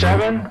 that's easy.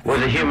 E7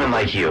 was a human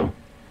like you.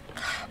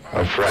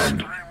 A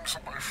friend.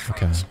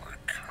 Okay.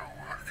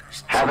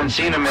 Haven't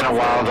seen him in a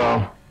while,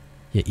 though.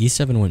 Yeah,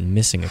 E7 went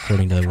missing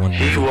according to the one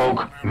He movie.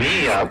 woke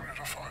me up.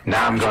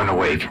 Now I'm going to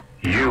wake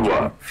you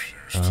up.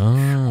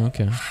 Oh,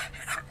 okay.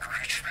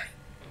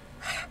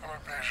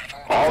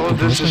 All of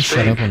Can this this one is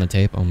shut up fake. on the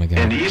tape? Oh my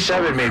And god.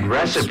 E7 made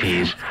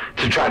recipes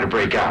to try to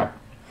break out.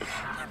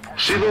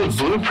 See those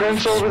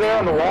blueprints over there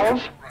on the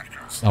walls?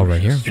 Oh,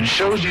 right here. It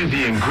shows you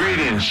the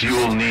ingredients you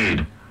will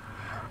need.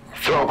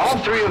 Throw all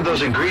 3 of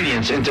those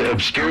ingredients into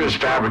Obscura's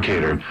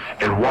fabricator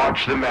and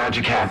watch the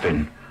magic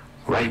happen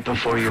right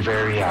before your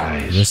very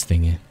eyes. This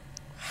thingy.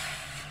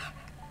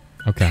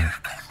 Okay.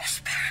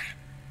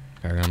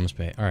 Paragon must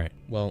pay. Alright,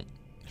 well,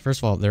 first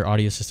of all, their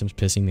audio system's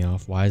pissing me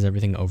off. Why is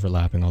everything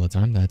overlapping all the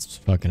time? That's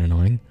fucking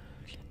annoying.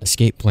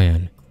 Escape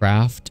plan.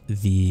 Craft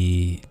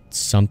the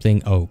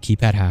something. Oh,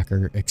 keypad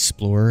hacker.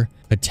 Explore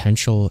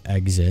potential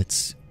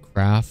exits.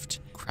 Craft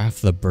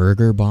the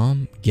burger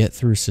bomb. Get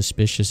through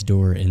suspicious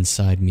door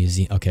inside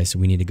museum. Okay, so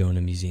we need to go in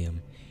a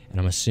museum. And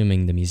I'm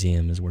assuming the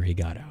museum is where he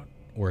got out.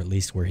 Or at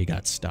least where he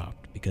got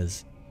stopped.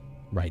 Because,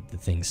 right, the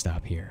things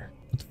stop here.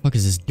 What the fuck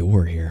is this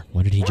door here?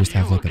 Why did he just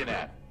have like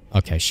a...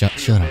 Okay, shut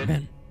up,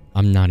 man.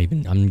 I'm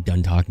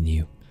done talking to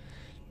you.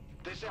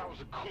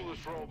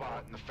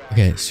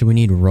 Okay, so we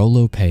need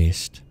Rolo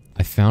paste.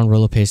 I found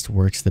Rolo paste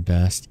works the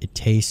best. It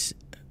tastes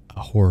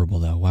horrible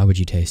though. Why would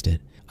you taste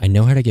it? I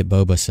know how to get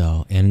boba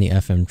cell and the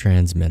FM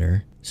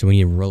transmitter. So we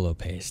need Rolo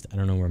paste. I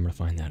don't know where I'm gonna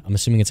find that. I'm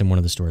assuming it's in one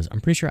of the stores.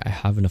 I'm pretty sure I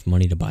have enough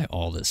money to buy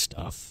all this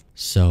stuff.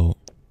 So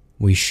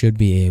we should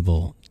be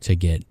able to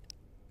get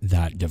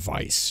that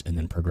device and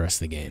then progress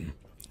the game.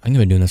 I'm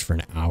gonna be doing this for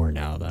an hour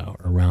now though,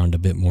 around a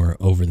bit more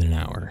over than an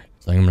hour.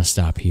 So I'm gonna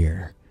stop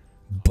here.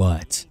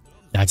 But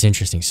that's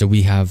interesting. So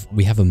we have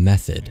a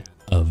method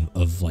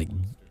of like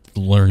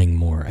learning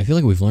more. I feel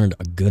like we've learned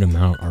a good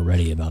amount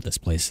already about this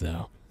place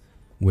though,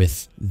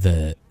 with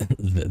the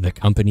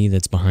company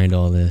that's behind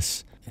all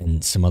this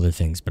and some other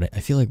things. But I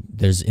feel like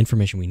there's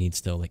information we need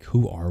still. Like,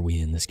 who are we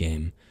in this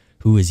game?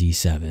 Who is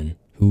E7?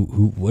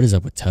 What is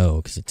up with Toe?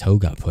 Because the Toe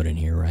got put in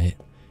here, right?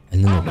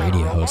 And then the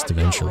radio host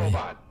eventually.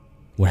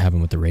 What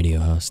happened with the radio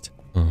host?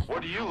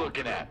 What are you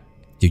looking at?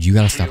 Dude, you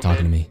gotta stop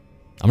talking to me.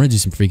 I'm gonna do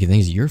some freaky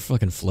things. You're a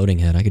fucking floating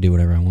head. I could do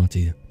whatever I want to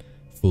you.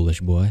 Foolish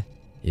boy.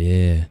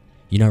 Yeah.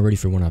 You're not ready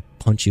for when I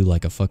punch you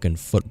like a fucking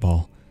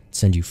football.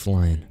 Send you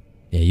flying.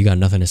 Yeah, you got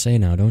nothing to say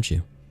now, don't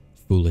you?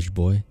 Foolish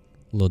boy.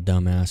 Little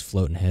dumbass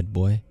floating head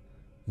boy.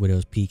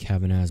 Widow's Peak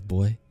having ass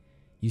boy.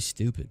 You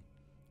stupid.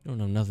 You don't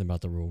know nothing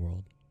about the real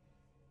world.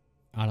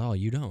 At all,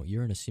 you don't.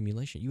 You're in a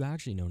simulation. You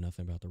actually know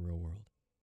nothing about the real world.